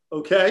do it,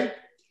 okay?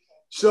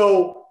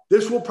 So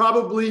this will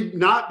probably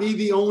not be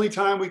the only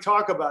time we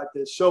talk about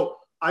this. So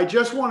I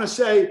just want to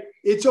say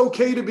it's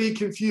okay to be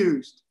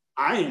confused.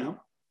 I am,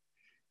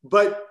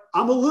 but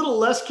I'm a little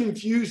less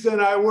confused than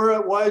I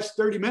was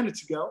 30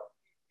 minutes ago.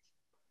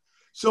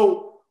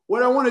 So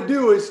what I want to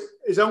do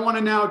is I want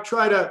to now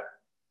try to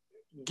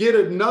get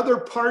another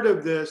part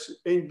of this,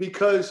 and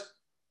because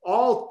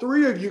all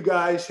three of you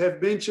guys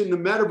have mentioned the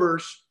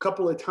metaverse a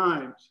couple of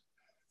times.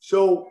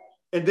 So,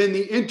 and then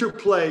the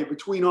interplay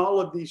between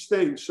all of these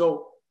things.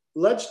 So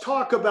let's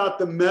talk about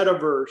the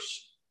metaverse,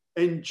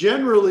 and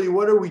generally,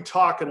 what are we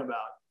talking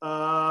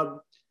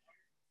about?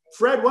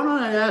 Fred, why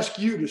don't I ask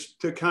you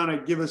to kind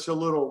of give us a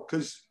little,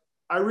 because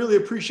I really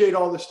appreciate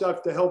all the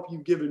stuff to help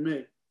you've given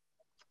me.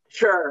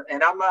 Sure,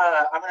 and I'm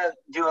gonna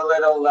do a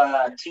little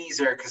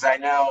teaser, because I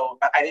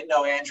didn't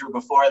know Andrew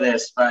before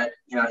this, but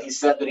he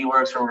said that he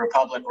works for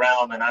Republic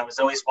Realm, and I was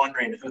always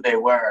wondering who they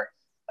were,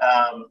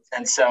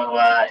 and so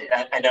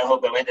I know he'll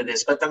go into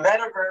this. But the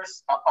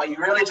metaverse, you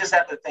really just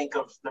have to think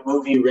of the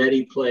movie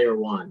Ready Player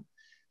One.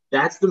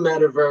 That's the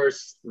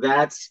metaverse.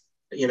 That's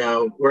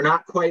we're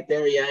not quite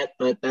there yet,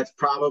 but that's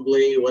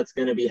probably what's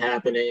going to be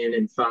happening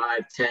in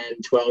 5,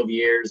 10, 12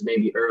 years,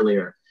 maybe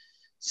earlier.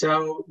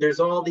 So there's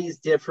all these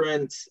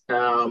different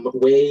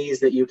ways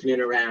that you can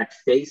interact.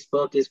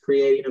 Facebook is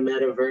creating a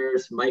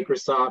metaverse.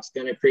 Microsoft's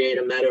going to create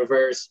a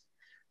metaverse.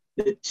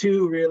 The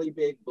two really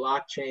big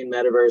blockchain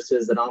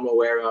metaverses that I'm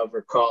aware of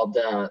are called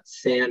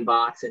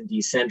Sandbox and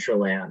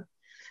Decentraland.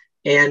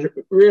 And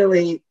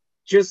really,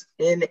 just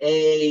in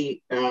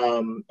a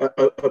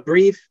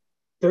brief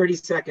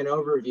 30-second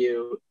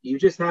overview, you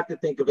just have to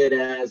think of it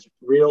as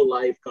real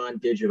life gone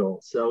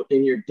digital. So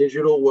in your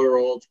digital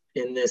world,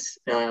 in this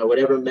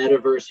whatever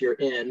metaverse you're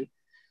in,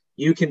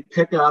 you can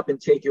pick up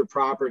and take your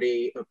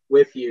property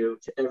with you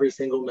to every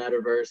single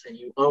metaverse, and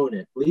you own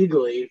it.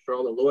 Legally, for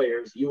all the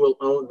lawyers, you will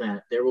own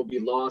that. There will be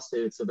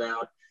lawsuits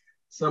about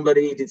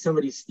did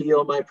somebody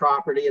steal my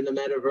property in the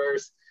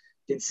metaverse?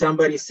 Did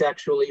somebody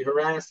sexually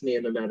harass me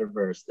in the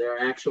metaverse? There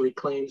are actually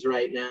claims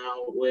right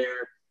now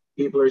where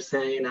people are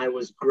saying I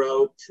was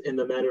groped in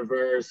the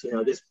metaverse.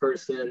 This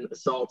person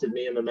assaulted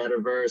me in the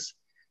metaverse.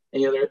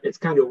 And it's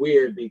kind of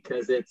weird,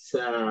 because it's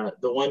the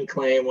one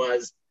claim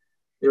was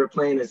they were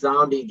playing a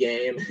zombie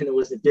game, and it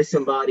was a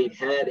disembodied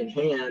head and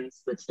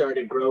hands that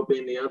started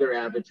groping the other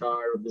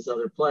avatar of this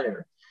other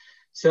player.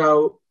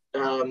 So,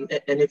 and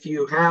if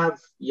you have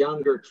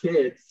younger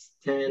kids,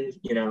 10,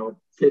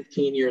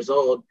 15 years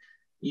old,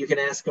 you can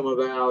ask them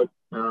about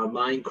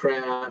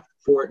Minecraft,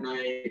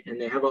 Fortnite, and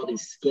they have all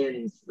these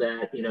skins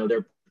that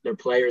their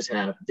players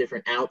have,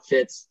 different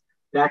outfits.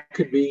 That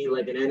could be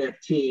like an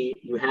NFT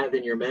you have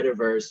in your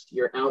metaverse,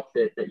 your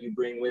outfit that you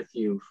bring with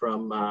you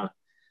from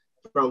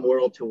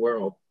world to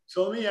world.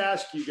 So let me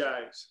ask you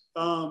guys,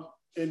 and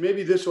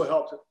maybe this will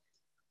help.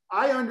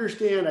 I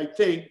understand, I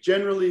think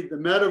generally the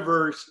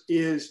metaverse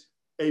is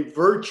a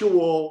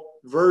virtual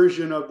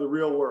version of the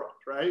real world,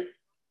 right?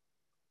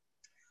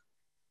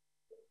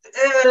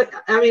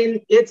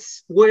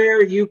 It's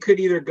where you could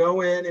either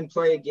go in and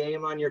play a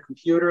game on your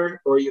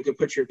computer, or you could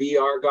put your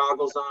VR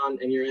goggles on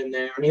and you're in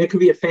there. It could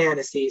be a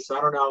fantasy, so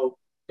I don't know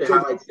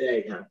how I'd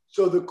say. Yeah.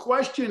 So the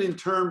question in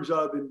terms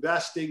of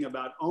investing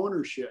about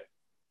ownership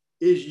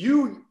is,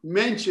 you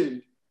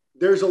mentioned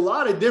there's a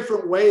lot of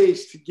different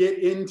ways to get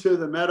into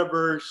the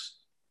metaverse,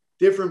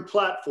 different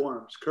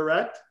platforms,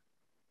 correct?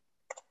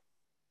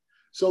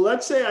 So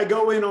let's say I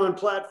go in on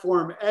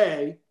platform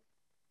A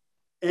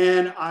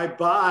and I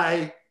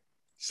buy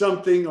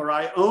something or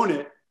I own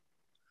it.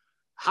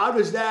 How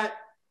does that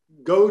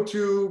go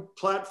to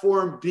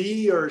platform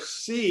B or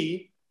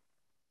C?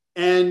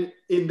 And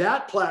in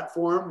that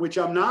platform, which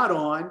I'm not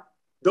on,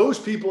 those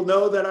people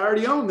know that I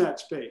already own that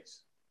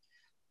space.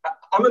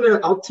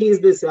 I'll tease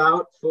this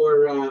out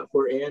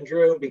for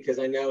Andrew because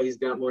I know he's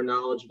got more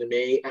knowledge than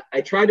me.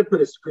 I tried to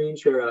put a screen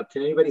share up.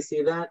 Can anybody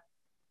see that?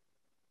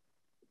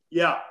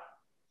 Yeah.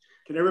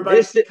 Can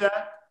everybody see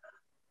that?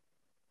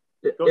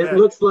 It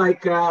looks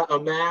like a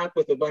map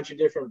with a bunch of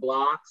different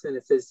blocks, and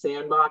it says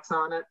Sandbox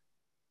on it.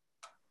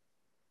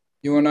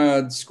 You want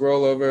to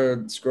scroll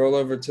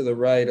over to the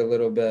right a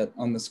little bit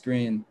on the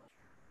screen.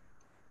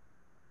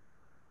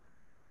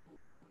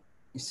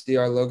 You see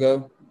our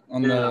logo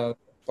on the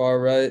far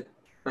right?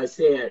 I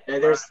see it.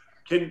 And there's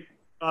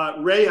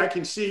Ray, I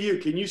can see you.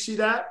 Can you see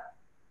that?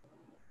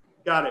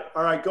 Got it.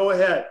 All right, go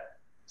ahead.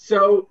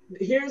 So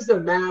here's a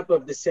map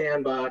of the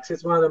Sandbox.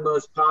 It's one of the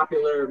most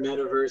popular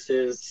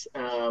metaverses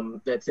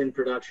that's in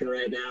production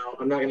right now.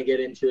 I'm not going to get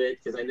into it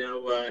because I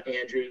know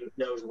Andrew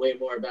knows way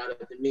more about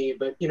it than me.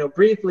 But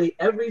briefly,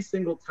 every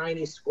single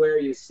tiny square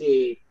you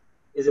see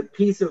is a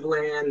piece of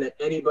land that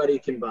anybody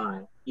can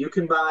buy. You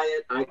can buy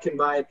it. I can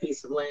buy a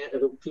piece of land,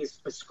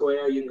 a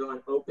square. You can go on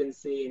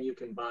OpenSea and you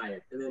can buy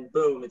it, and then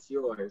boom, it's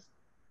yours.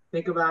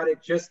 Think about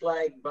it just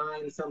like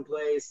buying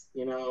someplace,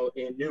 in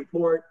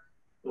Newport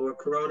or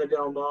Corona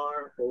Del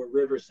Mar or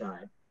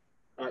Riverside.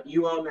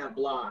 You own that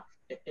block.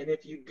 And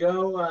if you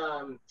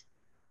go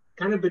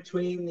kind of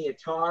between the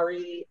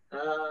Atari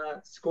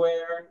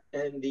square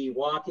and the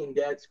Walking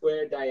Dead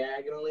square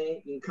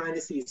diagonally, you can kind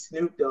of see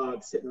Snoop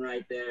Dogg sitting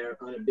right there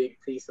on a big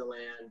piece of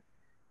land.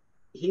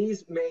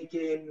 He's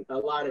making a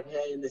lot of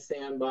hay in the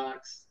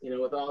Sandbox,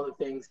 with all the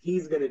things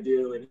he's going to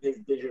do in his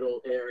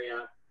digital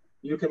area.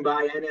 You can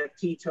buy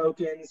NFT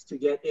tokens to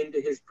get into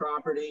his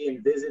property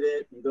and visit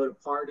it and go to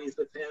parties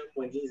with him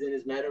when he's in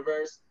his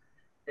metaverse.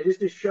 And just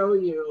to show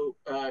you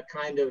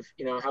kind of,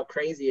 how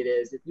crazy it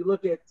is, if you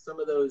look at some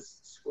of those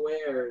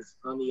squares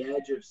on the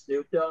edge of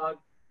Snoop Dogg,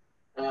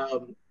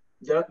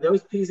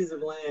 those pieces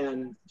of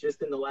land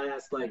just in the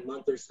last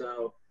month or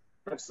so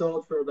have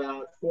sold for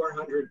about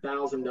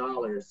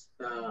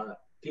 $400,000,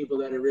 people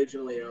that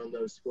originally owned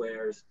those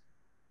squares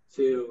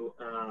to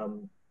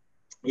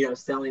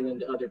selling them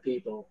to other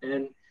people.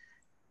 And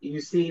you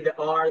see the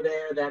R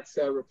there, that's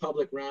a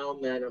Republic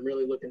Realm that I'm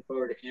really looking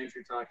forward to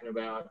Andrew talking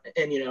about.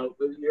 And, your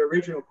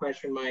original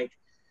question, Mike,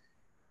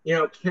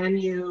 can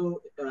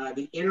you,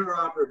 the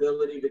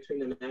interoperability between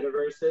the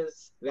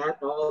metaverses, that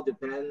all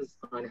depends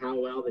on how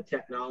well the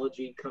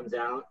technology comes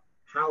out.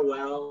 How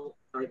well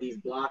are these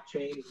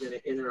blockchains going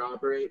to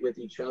interoperate with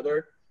each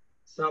other?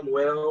 Some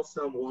will,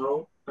 some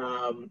won't.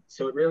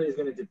 So it really is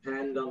going to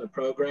depend on the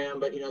program.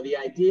 But, the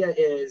idea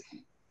is,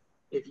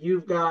 if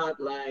you've got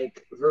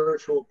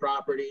virtual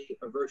property,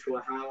 a virtual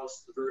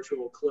house,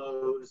 virtual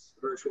clothes,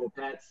 virtual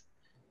pets,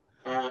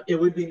 it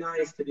would be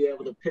nice to be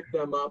able to pick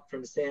them up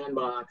from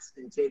Sandbox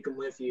and take them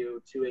with you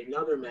to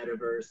another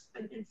metaverse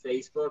in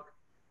Facebook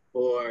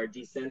or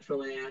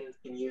Decentraland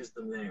and use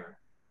them there.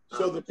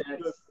 So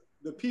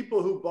the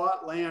people who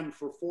bought land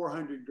for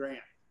 $400,000,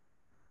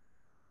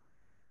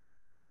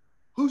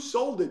 who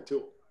sold it to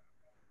them?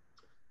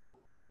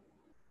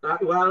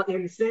 Well,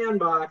 in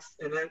Sandbox,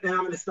 and then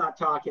I'm going to stop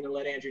talking and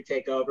let Andrew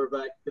take over,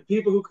 but the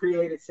people who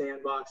created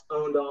Sandbox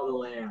owned all the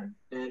land,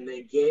 and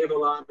they gave a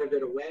lot of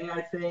it away,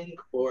 I think,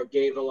 or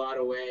gave a lot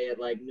away at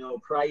no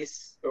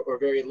price or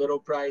very little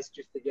price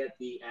just to get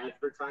the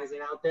advertising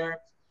out there.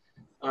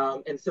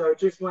 And so it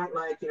just went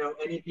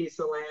any piece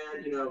of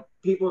land,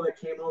 people that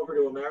came over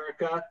to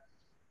America,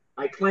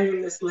 I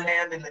claim this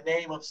land in the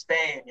name of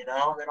Spain, and then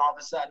all of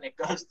a sudden it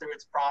goes through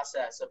its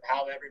process of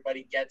how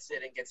everybody gets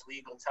it and gets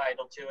legal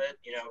title to it,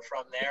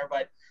 from there.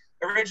 But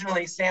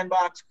originally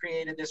Sandbox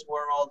created this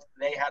world.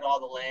 They had all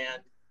the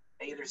land.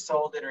 They either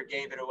sold it or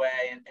gave it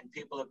away, and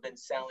people have been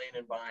selling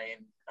and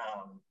buying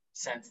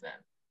since then.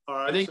 All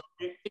right. I think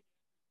he's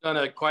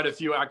done quite a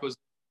few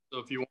acquisitions. So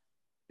if you want,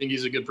 I think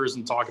he's a good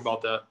person to talk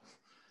about that.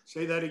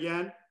 Say that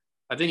again.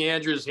 I think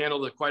Andrew's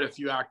handled quite a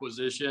few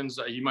acquisitions.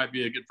 He might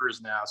be a good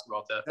person to ask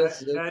about that.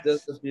 That's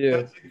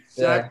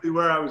exactly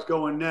where I was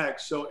going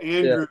next. So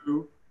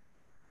Andrew,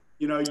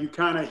 you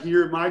kind of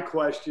hear my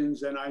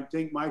questions, and I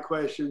think my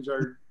questions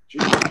are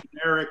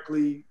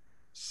generically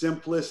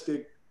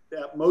simplistic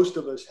that most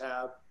of us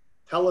have.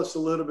 Tell us a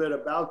little bit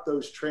about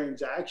those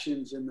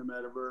transactions in the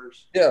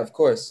metaverse. Yeah, of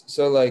course.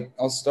 So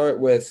I'll start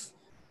with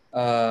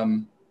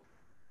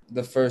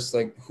the first,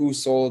 who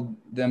sold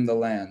them the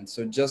land.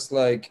 So just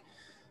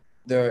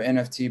there are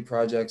NFT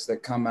projects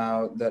that come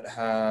out that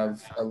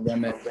have a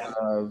limit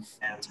of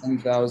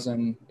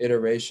 10,000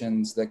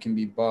 iterations that can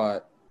be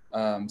bought.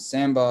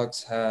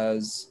 Sandbox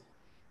has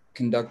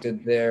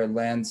conducted their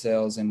land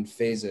sales in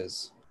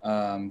phases.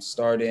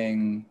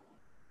 Starting,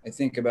 I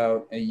think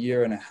about a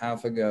year and a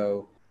half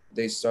ago,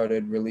 they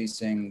started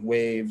releasing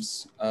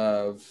waves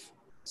of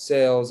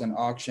sales and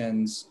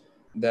auctions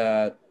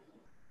that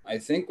I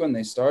think when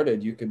they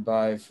started, you could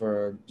buy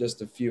for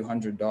just a few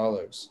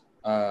 $100s.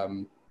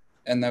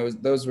 And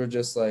those were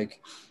just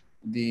like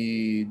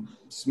the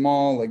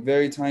small, like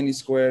very tiny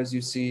squares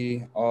you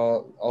see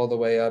all the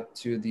way up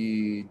to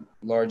the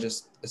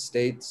largest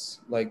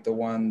estates, like the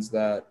ones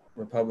that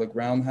Republic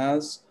Realm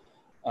has.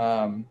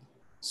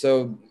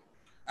 So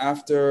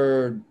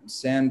after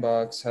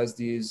Sandbox has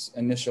these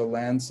initial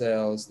land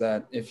sales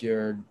that if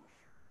you're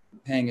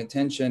paying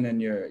attention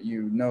and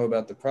you know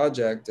about the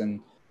project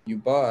and you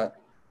bought,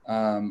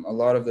 a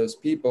lot of those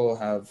people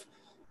have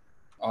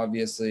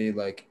obviously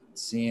like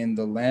seen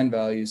the land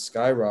value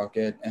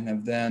skyrocket and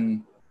have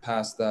then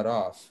passed that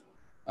off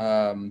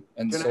and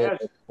sold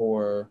it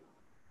for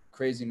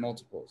crazy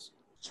multiples.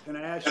 Can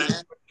I ask you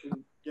a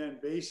question again?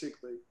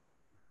 Basically,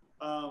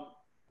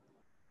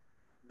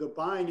 the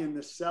buying and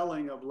the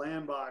selling of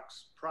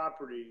Landbox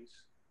properties,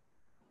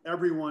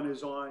 everyone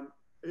is on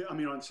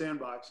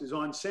Sandbox, is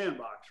on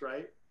Sandbox,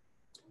 right?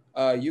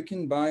 You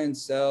can buy and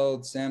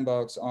sell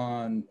Sandbox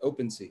on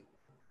OpenSea.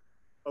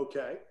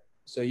 Okay.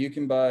 So you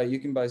can buy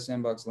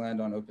Sandbox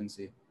land on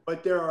OpenSea.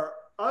 But there are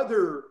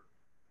other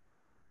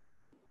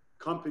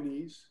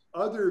companies,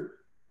 other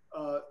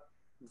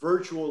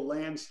virtual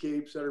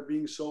landscapes that are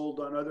being sold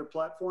on other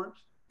platforms?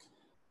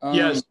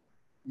 Yes.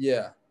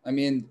 Yeah. I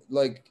mean,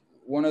 like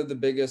one of the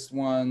biggest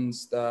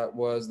ones that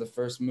was the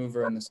first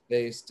mover in the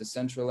space,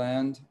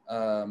 Decentraland.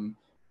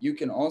 You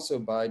can also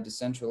buy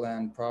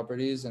Decentraland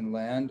properties and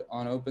land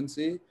on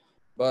OpenSea,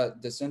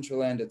 but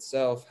Decentraland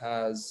itself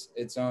has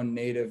its own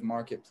native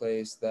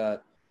marketplace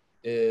that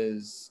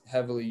is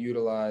heavily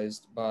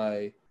utilized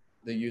by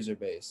the user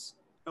base.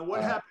 And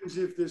what happens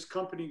if this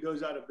company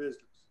goes out of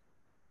business?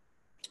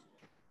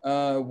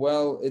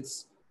 Well,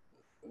 it's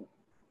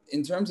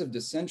in terms of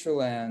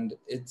Decentraland,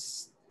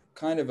 it's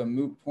kind of a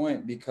moot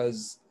point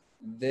because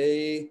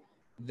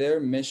their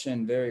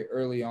mission very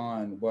early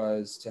on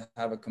was to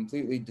have a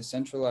completely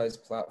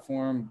decentralized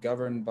platform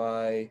governed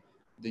by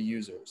the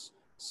users.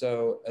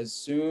 So as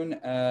soon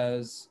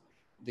as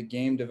the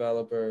game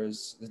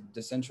developers, the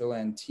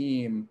Decentraland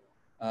team,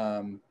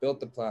 built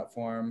the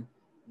platform,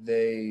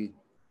 they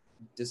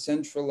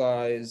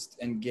decentralized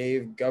and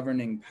gave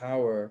governing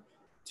power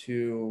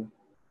to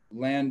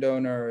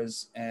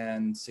landowners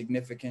and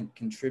significant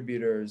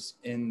contributors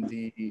in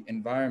the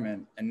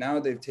environment. And now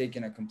they've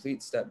taken a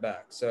complete step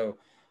back. So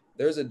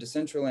there's a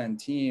Decentraland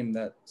team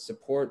that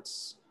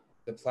supports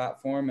the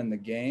platform and the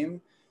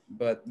game,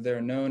 but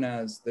they're known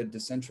as the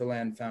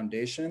Decentraland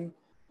Foundation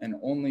and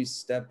only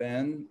step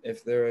in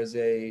if there is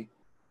a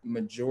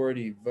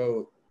majority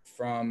vote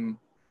from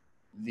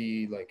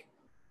the like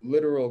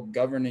literal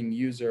governing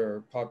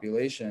user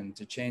population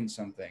to change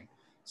something.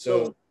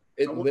 So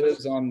it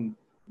lives on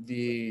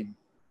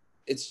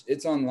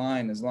it's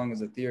online as long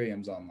as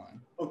Ethereum's online.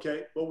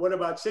 Okay, but what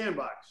about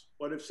Sandbox?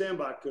 What if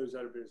Sandbox goes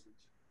out of business?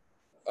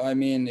 I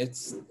mean,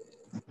 it's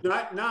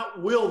not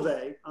will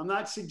they? I'm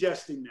not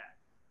suggesting that.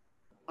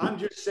 I'm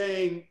just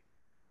saying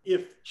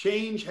if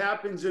change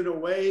happens in a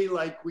way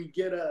like we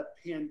get a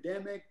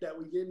pandemic that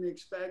we didn't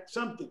expect,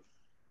 something,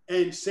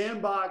 and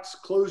Sandbox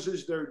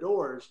closes their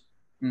doors,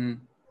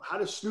 how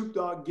does Snoop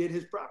Dogg get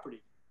his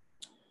property?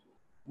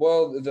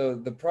 Well,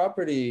 the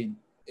property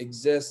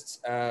exists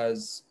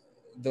as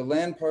the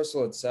land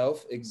parcel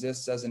itself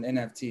exists as an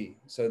NFT.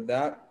 So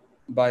that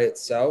by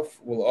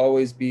itself will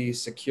always be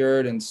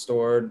secured and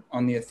stored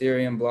on the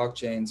Ethereum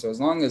blockchain. So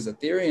as long as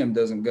Ethereum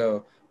doesn't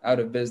go out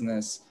of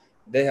business,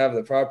 they have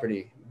the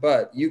property.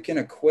 But you can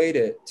equate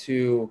it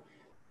to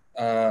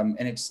an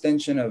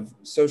extension of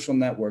social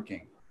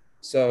networking.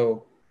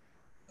 So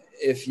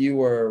if you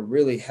were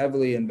really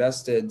heavily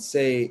invested,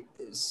 say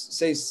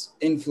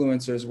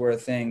influencers were a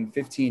thing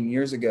 15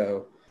 years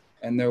ago,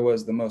 and there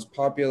was the most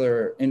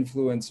popular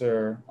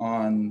influencer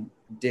on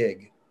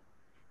Dig,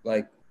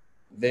 like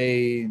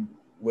they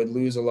would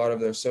lose a lot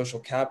of their social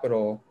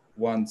capital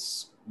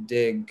once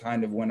Dig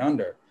kind of went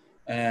under.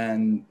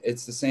 And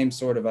it's the same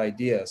sort of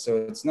idea. So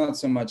it's not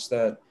so much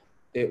that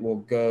it will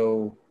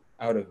go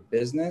out of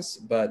business,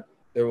 but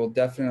there will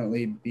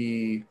definitely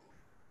be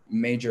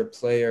major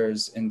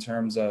players in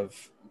terms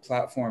of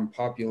platform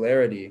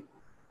popularity.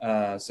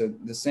 So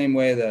the same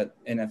way that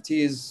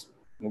NFTs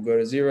will go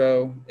to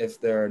zero if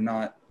they're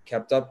not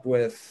kept up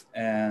with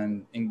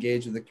and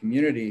engaged with the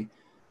community,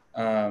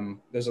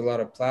 there's a lot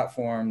of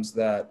platforms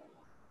that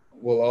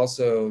will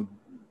also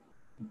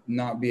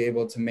not be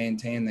able to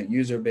maintain the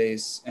user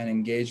base and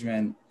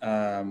engagement,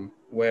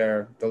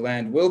 where the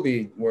land will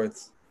be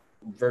worth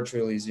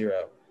virtually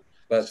zero.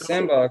 But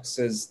Sandbox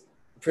is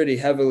pretty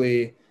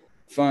heavily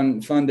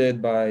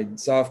funded by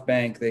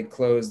SoftBank. They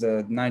closed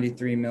a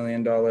 $93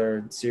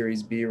 million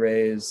Series B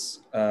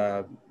raise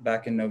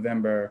back in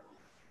November.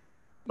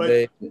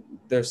 But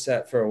they're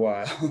set for a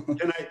while.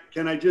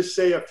 Can I just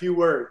say a few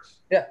words?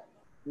 Yeah.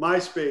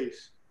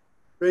 MySpace,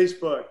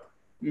 Facebook,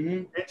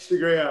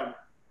 Instagram,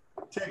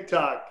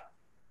 TikTok.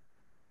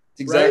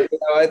 It's exactly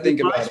how I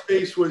think about it.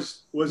 MySpace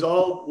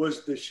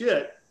was the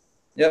shit.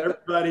 Yep.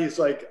 Everybody's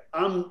like,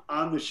 I'm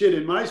the shit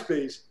in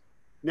MySpace.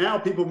 Now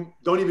people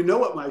don't even know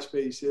what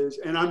MySpace is,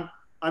 and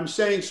I'm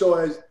saying, so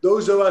as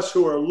those of us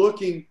who are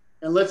looking,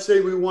 and let's say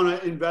we want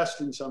to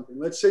invest in something,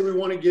 let's say we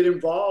want to get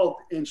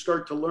involved and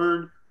start to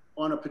learn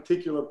on a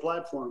particular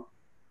platform.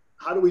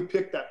 How do we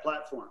pick that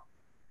platform?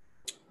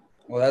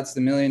 Well, that's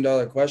the $1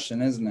 million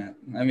question, isn't it?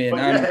 I mean,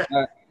 yeah.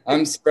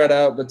 I'm spread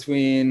out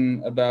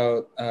between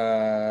about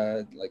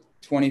like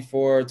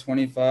 24,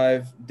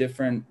 25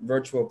 different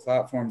virtual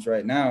platforms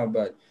right now,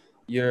 but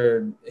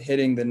you're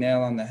hitting the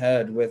nail on the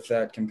head with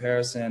that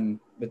comparison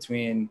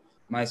between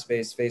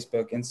MySpace,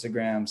 Facebook,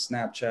 Instagram,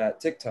 Snapchat,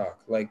 TikTok.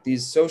 Like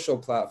these social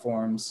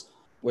platforms,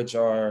 which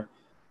are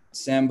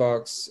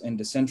Sandbox and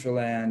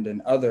Decentraland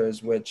and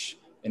others, which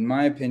in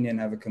my opinion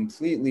have a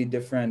completely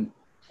different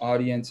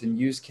audience and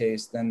use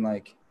case than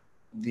like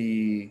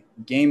the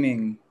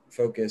gaming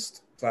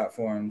focused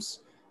platforms.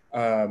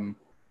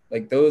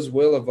 Like those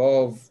will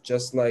evolve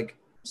just like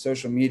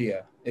social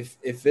media.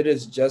 If it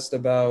is just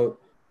about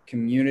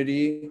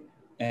community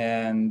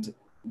and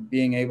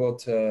being able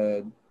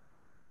to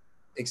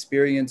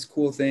experience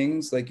cool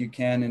things like you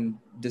can in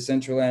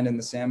Decentraland and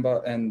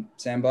the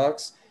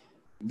Sandbox,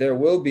 there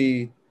will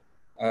be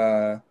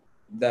that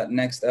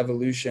next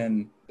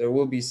evolution. There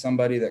will be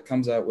somebody that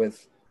comes out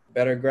with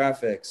better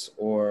graphics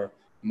or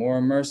more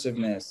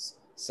immersiveness,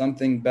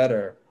 something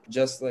better,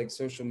 just like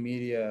social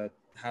media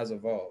has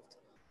evolved.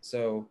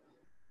 So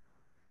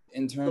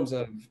in terms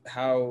of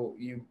how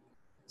you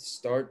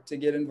start to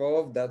get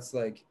involved, that's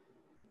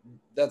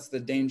the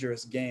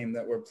dangerous game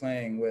that we're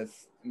playing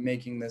with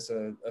making this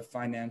a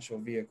financial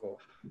vehicle.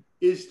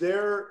 Is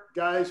there,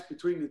 guys,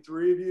 between the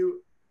three of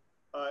you,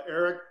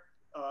 Eric,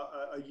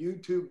 a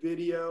YouTube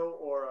video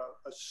or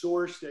a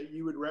source that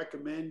you would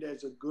recommend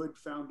as a good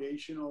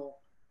foundational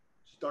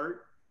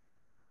start?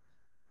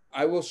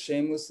 I will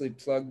shamelessly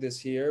plug this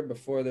here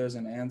before there's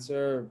an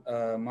answer.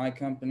 My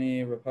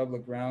company,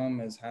 Republic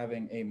Realm, is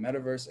having a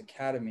Metaverse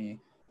Academy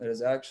that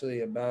is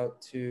actually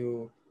about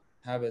to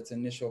have its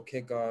initial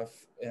kickoff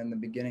in the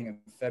beginning of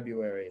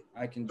February.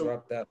 I can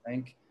drop that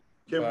link.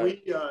 Can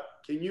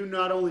you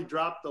not only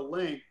drop the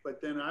link,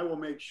 but then I will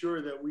make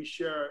sure that we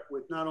share it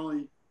with not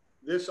only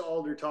this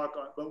Alder Talk,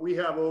 but we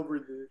have over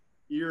the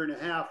year and a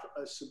half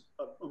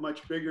a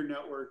much bigger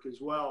network as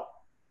well.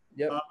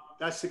 Yep.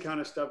 That's the kind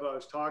of stuff I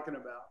was talking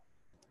about.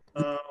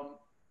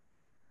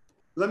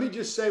 Let me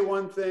just say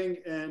one thing,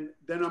 and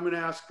then I'm going to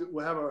ask,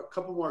 we'll have a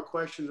couple more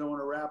questions I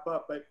want to wrap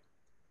up,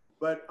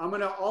 but I'm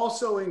going to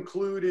also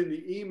include in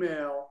the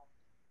email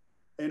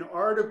an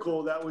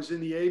article that was in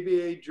the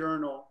ABA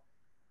Journal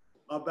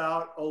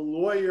about a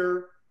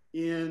lawyer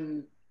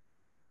in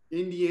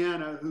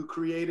Indiana who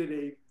created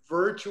a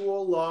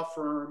virtual law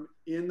firm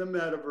in the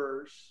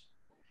metaverse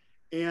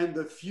and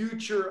the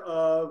future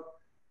of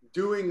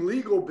doing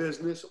legal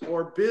business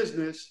or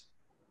business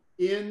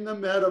in the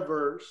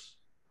metaverse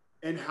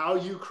and how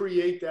you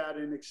create that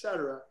and et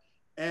cetera.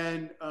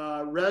 And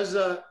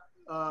Reza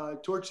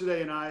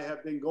Torchide and I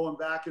have been going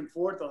back and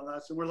forth on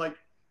that. So we're like,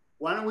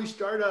 why don't we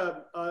start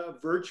a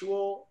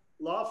virtual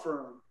law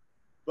firm?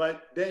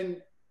 But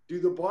then do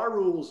the bar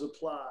rules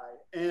apply?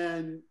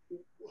 And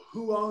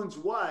who owns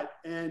what?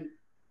 And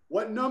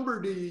what number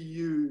do you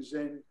use?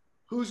 And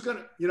who's going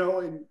to,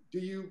 and do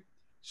you,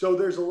 so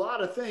there's a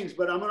lot of things,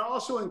 but I'm going to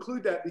also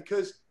include that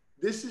because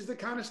this is the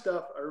kind of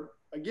stuff, or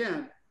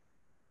again,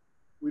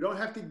 we don't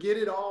have to get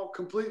it all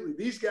completely.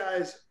 These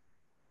guys,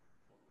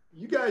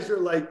 you guys are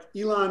like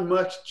Elon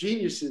Musk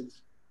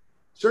geniuses,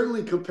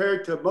 certainly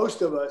compared to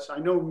most of us. I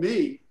know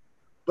me,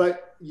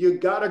 but you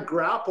got to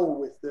grapple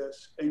with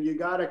this and you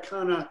got to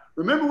kind of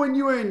remember when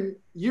you were in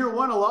year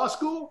one of law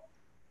school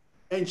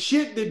and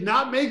shit did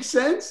not make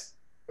sense.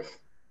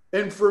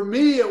 And for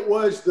me, it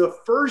was the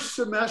first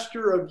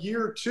semester of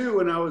year two.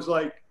 And I was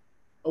like,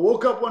 I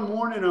woke up one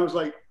morning and I was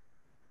like,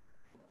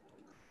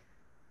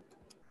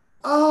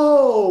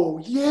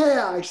 oh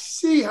yeah, I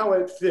see how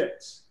it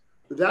fits.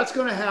 But that's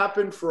going to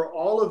happen for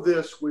all of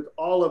this with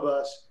all of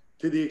us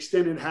to the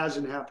extent it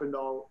hasn't happened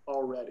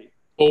already.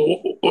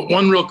 Well,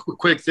 one real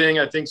quick thing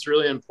I think is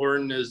really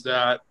important is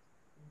that,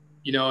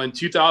 in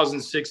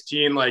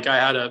 2016, like I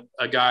had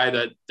a guy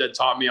that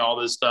taught me all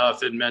this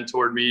stuff and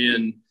mentored me.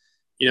 And,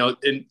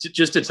 and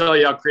just to tell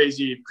you how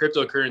crazy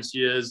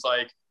cryptocurrency is,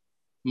 like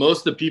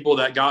most of the people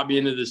that got me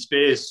into this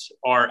space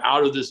are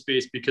out of this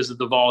space because of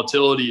the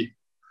volatility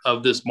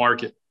of this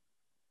market.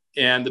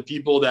 And the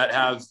people that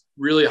have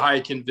really high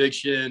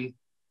conviction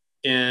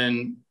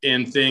in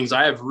things,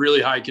 I have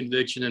really high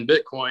conviction in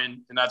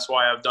Bitcoin, and that's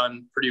why I've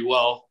done pretty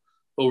well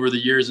over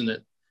the years in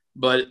it.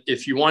 But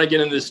if you want to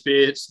get into this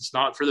space, it's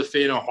not for the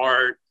faint of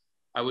heart.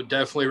 I would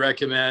definitely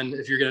recommend,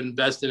 if you're going to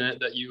invest in it,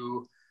 that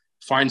you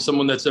find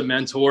someone that's a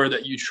mentor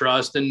that you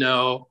trust and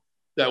know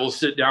that will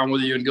sit down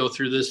with you and go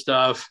through this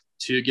stuff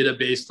to get a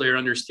base layer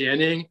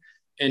understanding.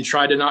 And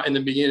try to not, in the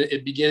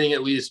beginning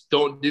at least,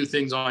 don't do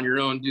things on your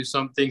own. Do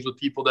some things with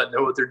people that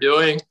know what they're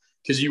doing,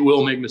 because you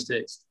will make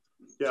mistakes.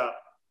 Yeah.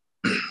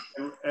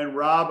 And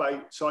Rob,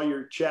 I saw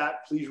your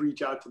chat. Please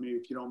reach out to me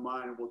if you don't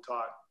mind, and we'll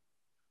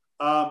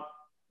talk.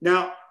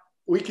 Now,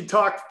 we could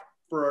talk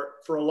for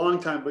a long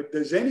time, but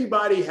does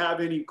anybody have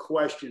any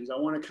questions? I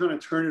want to kind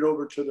of turn it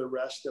over to the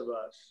rest of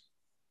us.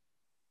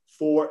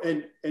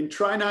 and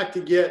try not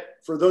to get,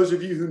 for those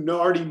of you who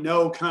already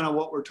know kind of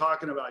what we're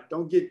talking about,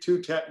 don't get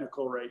too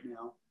technical right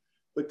now.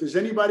 But does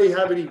anybody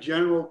have any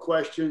general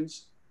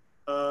questions?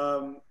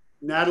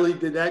 Natalie,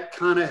 did that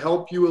kind of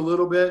help you a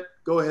little bit?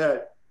 Go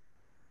ahead.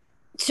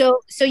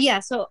 So yeah.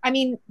 So I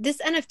mean, this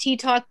NFT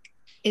talk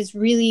is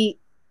really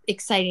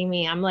exciting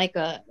me. I'm like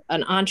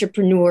an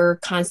entrepreneur,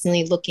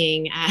 constantly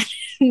looking at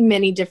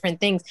many different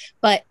things.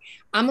 But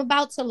I'm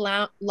about to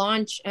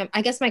launch.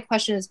 I guess my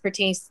question is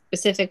pertaining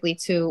specifically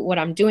to what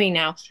I'm doing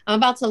now. I'm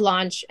about to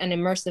launch an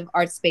immersive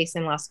art space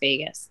in Las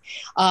Vegas,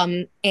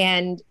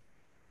 and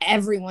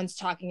everyone's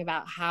talking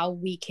about how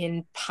we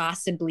can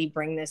possibly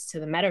bring this to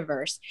the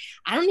metaverse.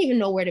 I don't even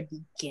know where to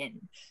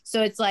begin.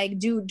 So it's like,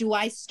 do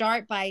I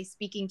start by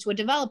speaking to a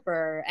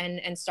developer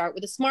and start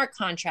with a smart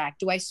contract?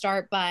 Do I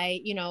start by,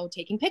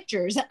 taking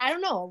pictures? I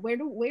don't know. Where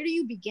do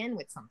you begin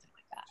with something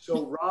like that?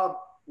 So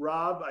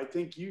Rob, I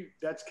think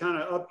that's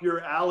kind of up your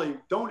alley.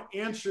 Don't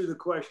answer the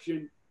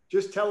question.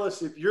 Just tell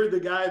us if you're the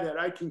guy that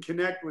I can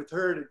connect with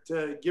her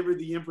to give her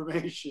the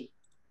information.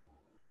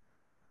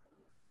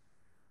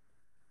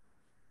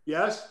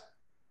 Yes?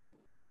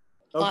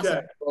 Okay.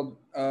 Awesome. Well,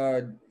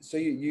 so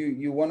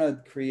you want to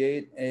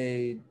create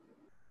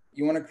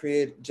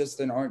just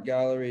an art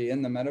gallery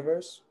in the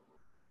metaverse?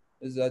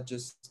 Is that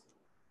just?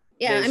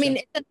 Yeah, I mean,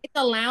 it's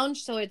a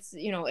lounge, so it's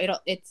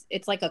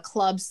it's like a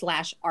club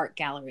 / art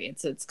gallery.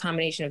 It's a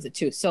combination of the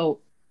two. So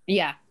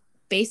yeah,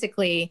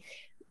 basically,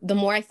 the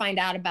more I find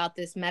out about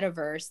this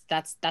metaverse,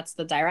 that's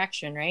the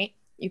direction, right?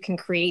 You can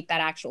create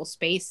that actual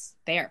space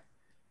there.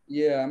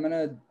 Yeah,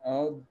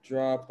 I'll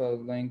drop a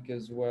link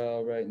as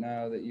well right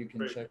now that you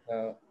can check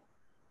out.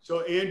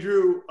 So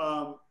Andrew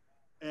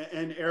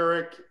and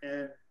Eric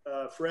and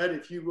Fred,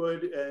 if you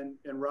would,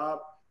 and Rob,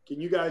 can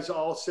you guys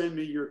all send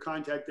me your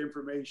contact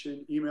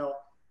information, email,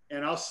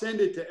 and I'll send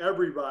it to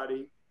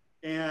everybody.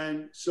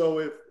 And so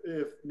if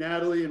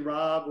Natalie and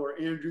Rob or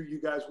Andrew, you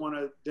guys want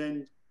to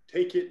then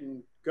take it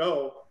and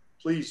go,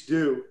 please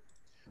do.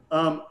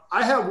 I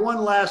have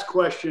one last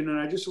question, and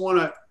I just want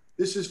to,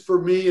 this is for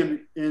me,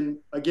 and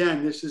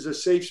again, this is a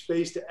safe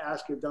space to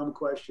ask a dumb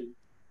question.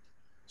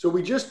 So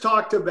we just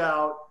talked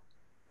about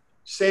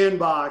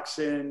Sandbox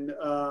and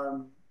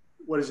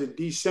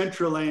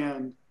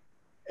Decentraland,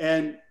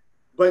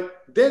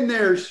 but then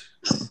there's,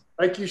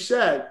 like you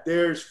said,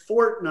 there's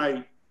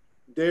Fortnite,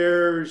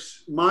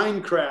 there's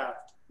Minecraft,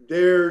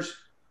 there's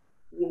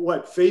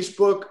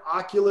Facebook,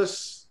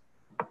 Oculus,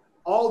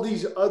 all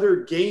these other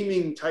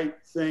gaming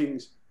type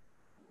things.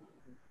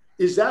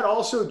 Is that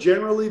also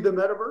generally the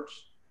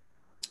metaverse?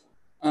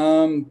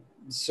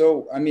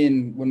 So, I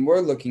mean, when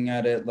we're looking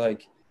at it,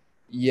 like,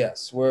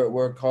 yes,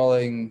 we're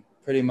calling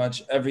pretty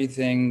much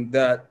everything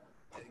that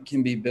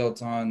can be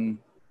built on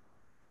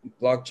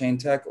blockchain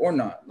tech or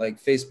not.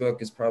 Like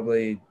Facebook is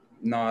probably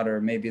not, or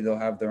maybe they'll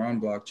have their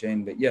own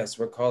blockchain, but yes,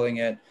 we're calling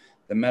it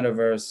the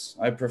metaverse.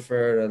 I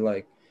prefer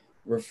to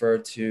refer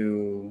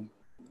to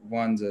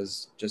ones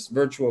as just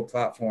virtual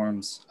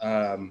platforms.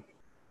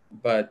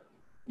 But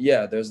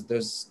yeah, there's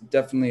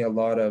definitely a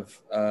lot of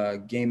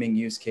gaming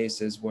use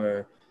cases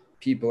where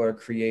people are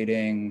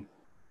creating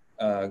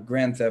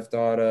Grand Theft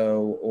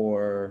Auto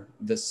or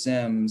The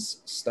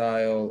Sims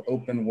style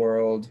open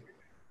world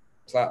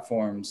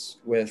platforms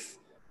with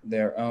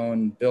their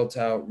own built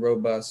out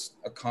robust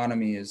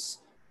economies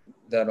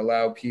that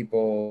allow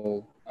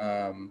people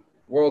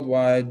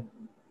worldwide,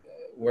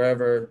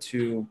 wherever,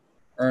 to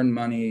earn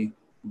money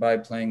by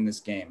playing this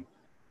game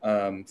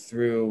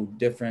through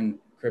different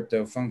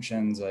crypto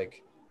functions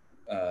like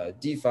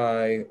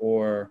DeFi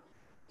or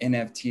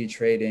NFT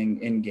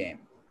trading in game.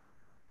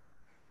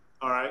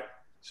 All right.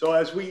 So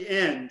as we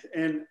end,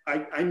 and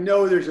I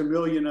know there's a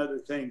million other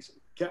things,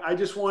 I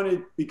just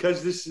wanted,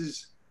 because this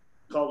is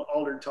called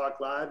Alder Talk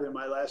Live and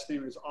my last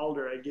name is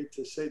Alder, I get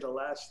to say the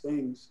last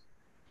things.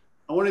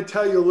 I want to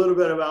tell you a little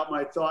bit about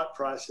my thought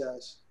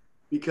process,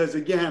 because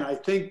again, I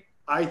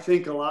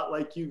think a lot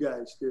like you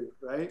guys do,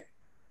 right?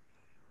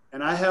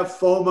 And I have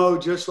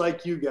FOMO just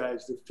like you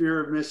guys, the fear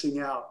of missing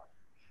out.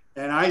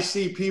 And I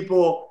see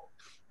people,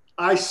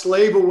 I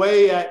slave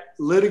away at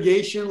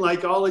litigation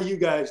like all of you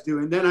guys do.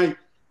 And then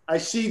I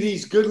see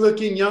these good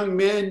looking young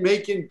men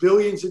making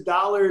billions of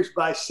dollars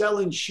by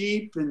selling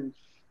sheep and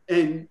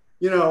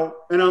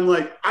I'm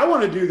like, I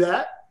want to do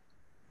that.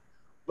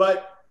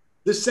 But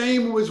the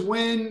same was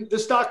when the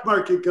stock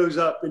market goes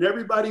up and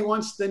everybody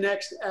wants the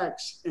next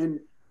X. And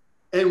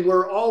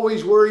we're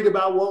always worried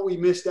about what we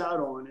missed out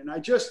on. And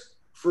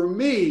for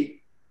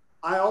me,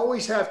 I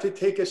always have to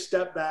take a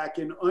step back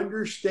and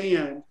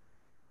understand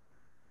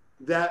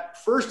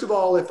that, first of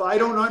all, if I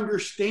don't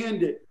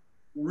understand it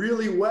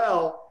really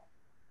well,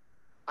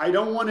 I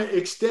don't want to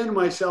extend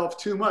myself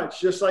too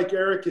much, just like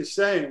Eric is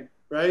saying,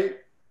 right?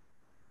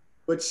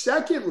 But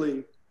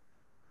secondly,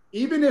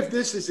 even if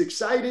this is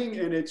exciting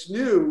and it's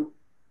new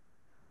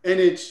and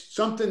it's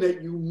something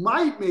that you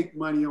might make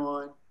money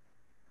on,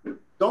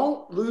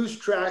 don't lose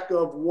track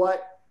of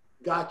what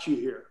got you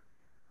here,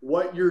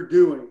 what you're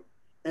doing.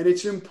 And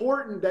it's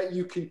important that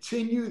you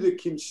continue the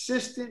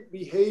consistent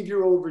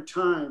behavior over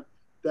time,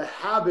 the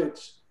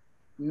habits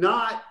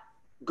not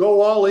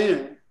go all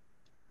in,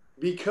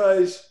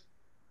 because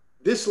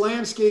this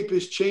landscape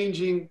is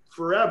changing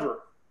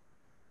forever.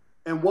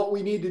 And what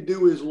we need to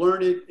do is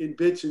learn it in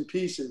bits and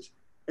pieces.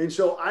 And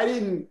so I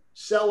didn't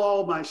sell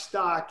all my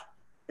stock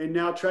and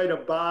now try to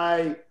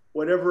buy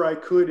whatever I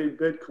could in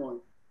Bitcoin.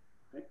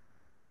 Right?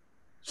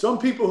 Some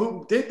people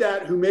who did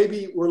that, who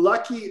maybe were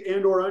lucky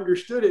and or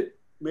understood it,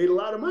 made a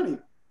lot of money,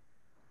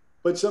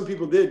 but some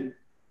people didn't.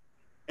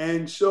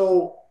 And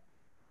so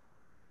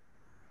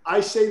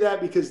I say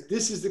that because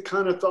this is the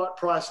kind of thought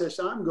process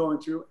I'm going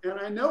through. And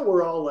I know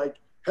we're all like,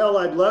 hell,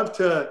 I'd love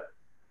to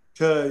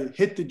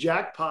hit the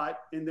jackpot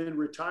and then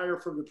retire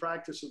from the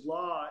practice of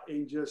law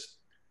and just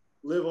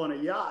live on a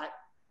yacht.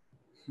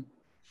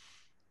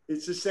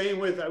 It's the same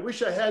with, I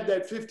wish I had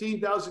that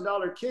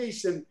 $15,000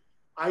 case and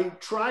I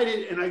tried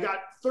it and I got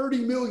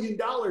 $30 million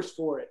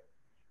for it.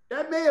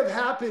 That may have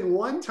happened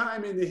one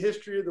time in the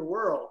history of the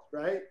world,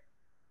 right?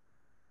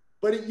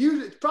 But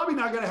it's probably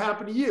not going to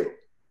happen to you.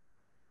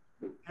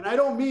 And I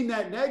don't mean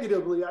that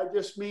negatively. I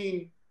just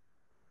mean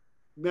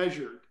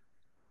measured.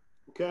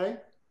 Okay?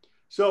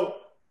 So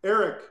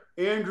Eric,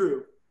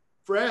 Andrew,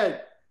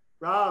 Fred,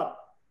 Rob,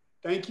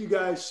 thank you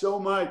guys so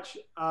much.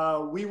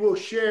 We will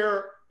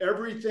share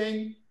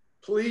everything.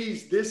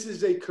 Please, this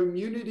is a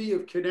community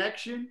of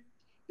connection.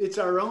 It's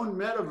our own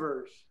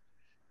metaverse.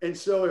 And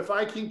so if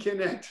I can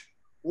connect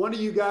one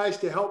of you guys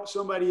to help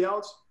somebody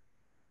else,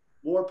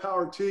 more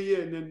power to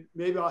you. And then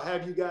maybe I'll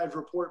have you guys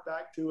report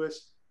back to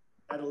us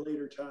at a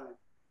later time.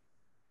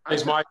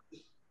 Thanks, Mike.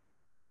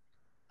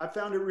 I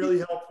found it really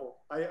helpful.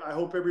 I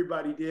hope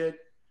everybody did.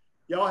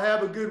 Y'all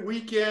have a good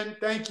weekend.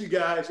 Thank you,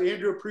 guys.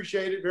 Andrew,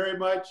 appreciate it very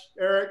much.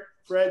 Eric,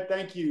 Fred,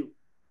 thank you.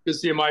 Good to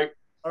see you, Mike.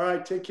 All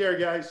right, take care,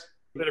 guys.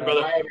 Later,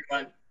 brother. Bye,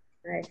 everyone.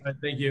 Right.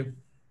 Thank you.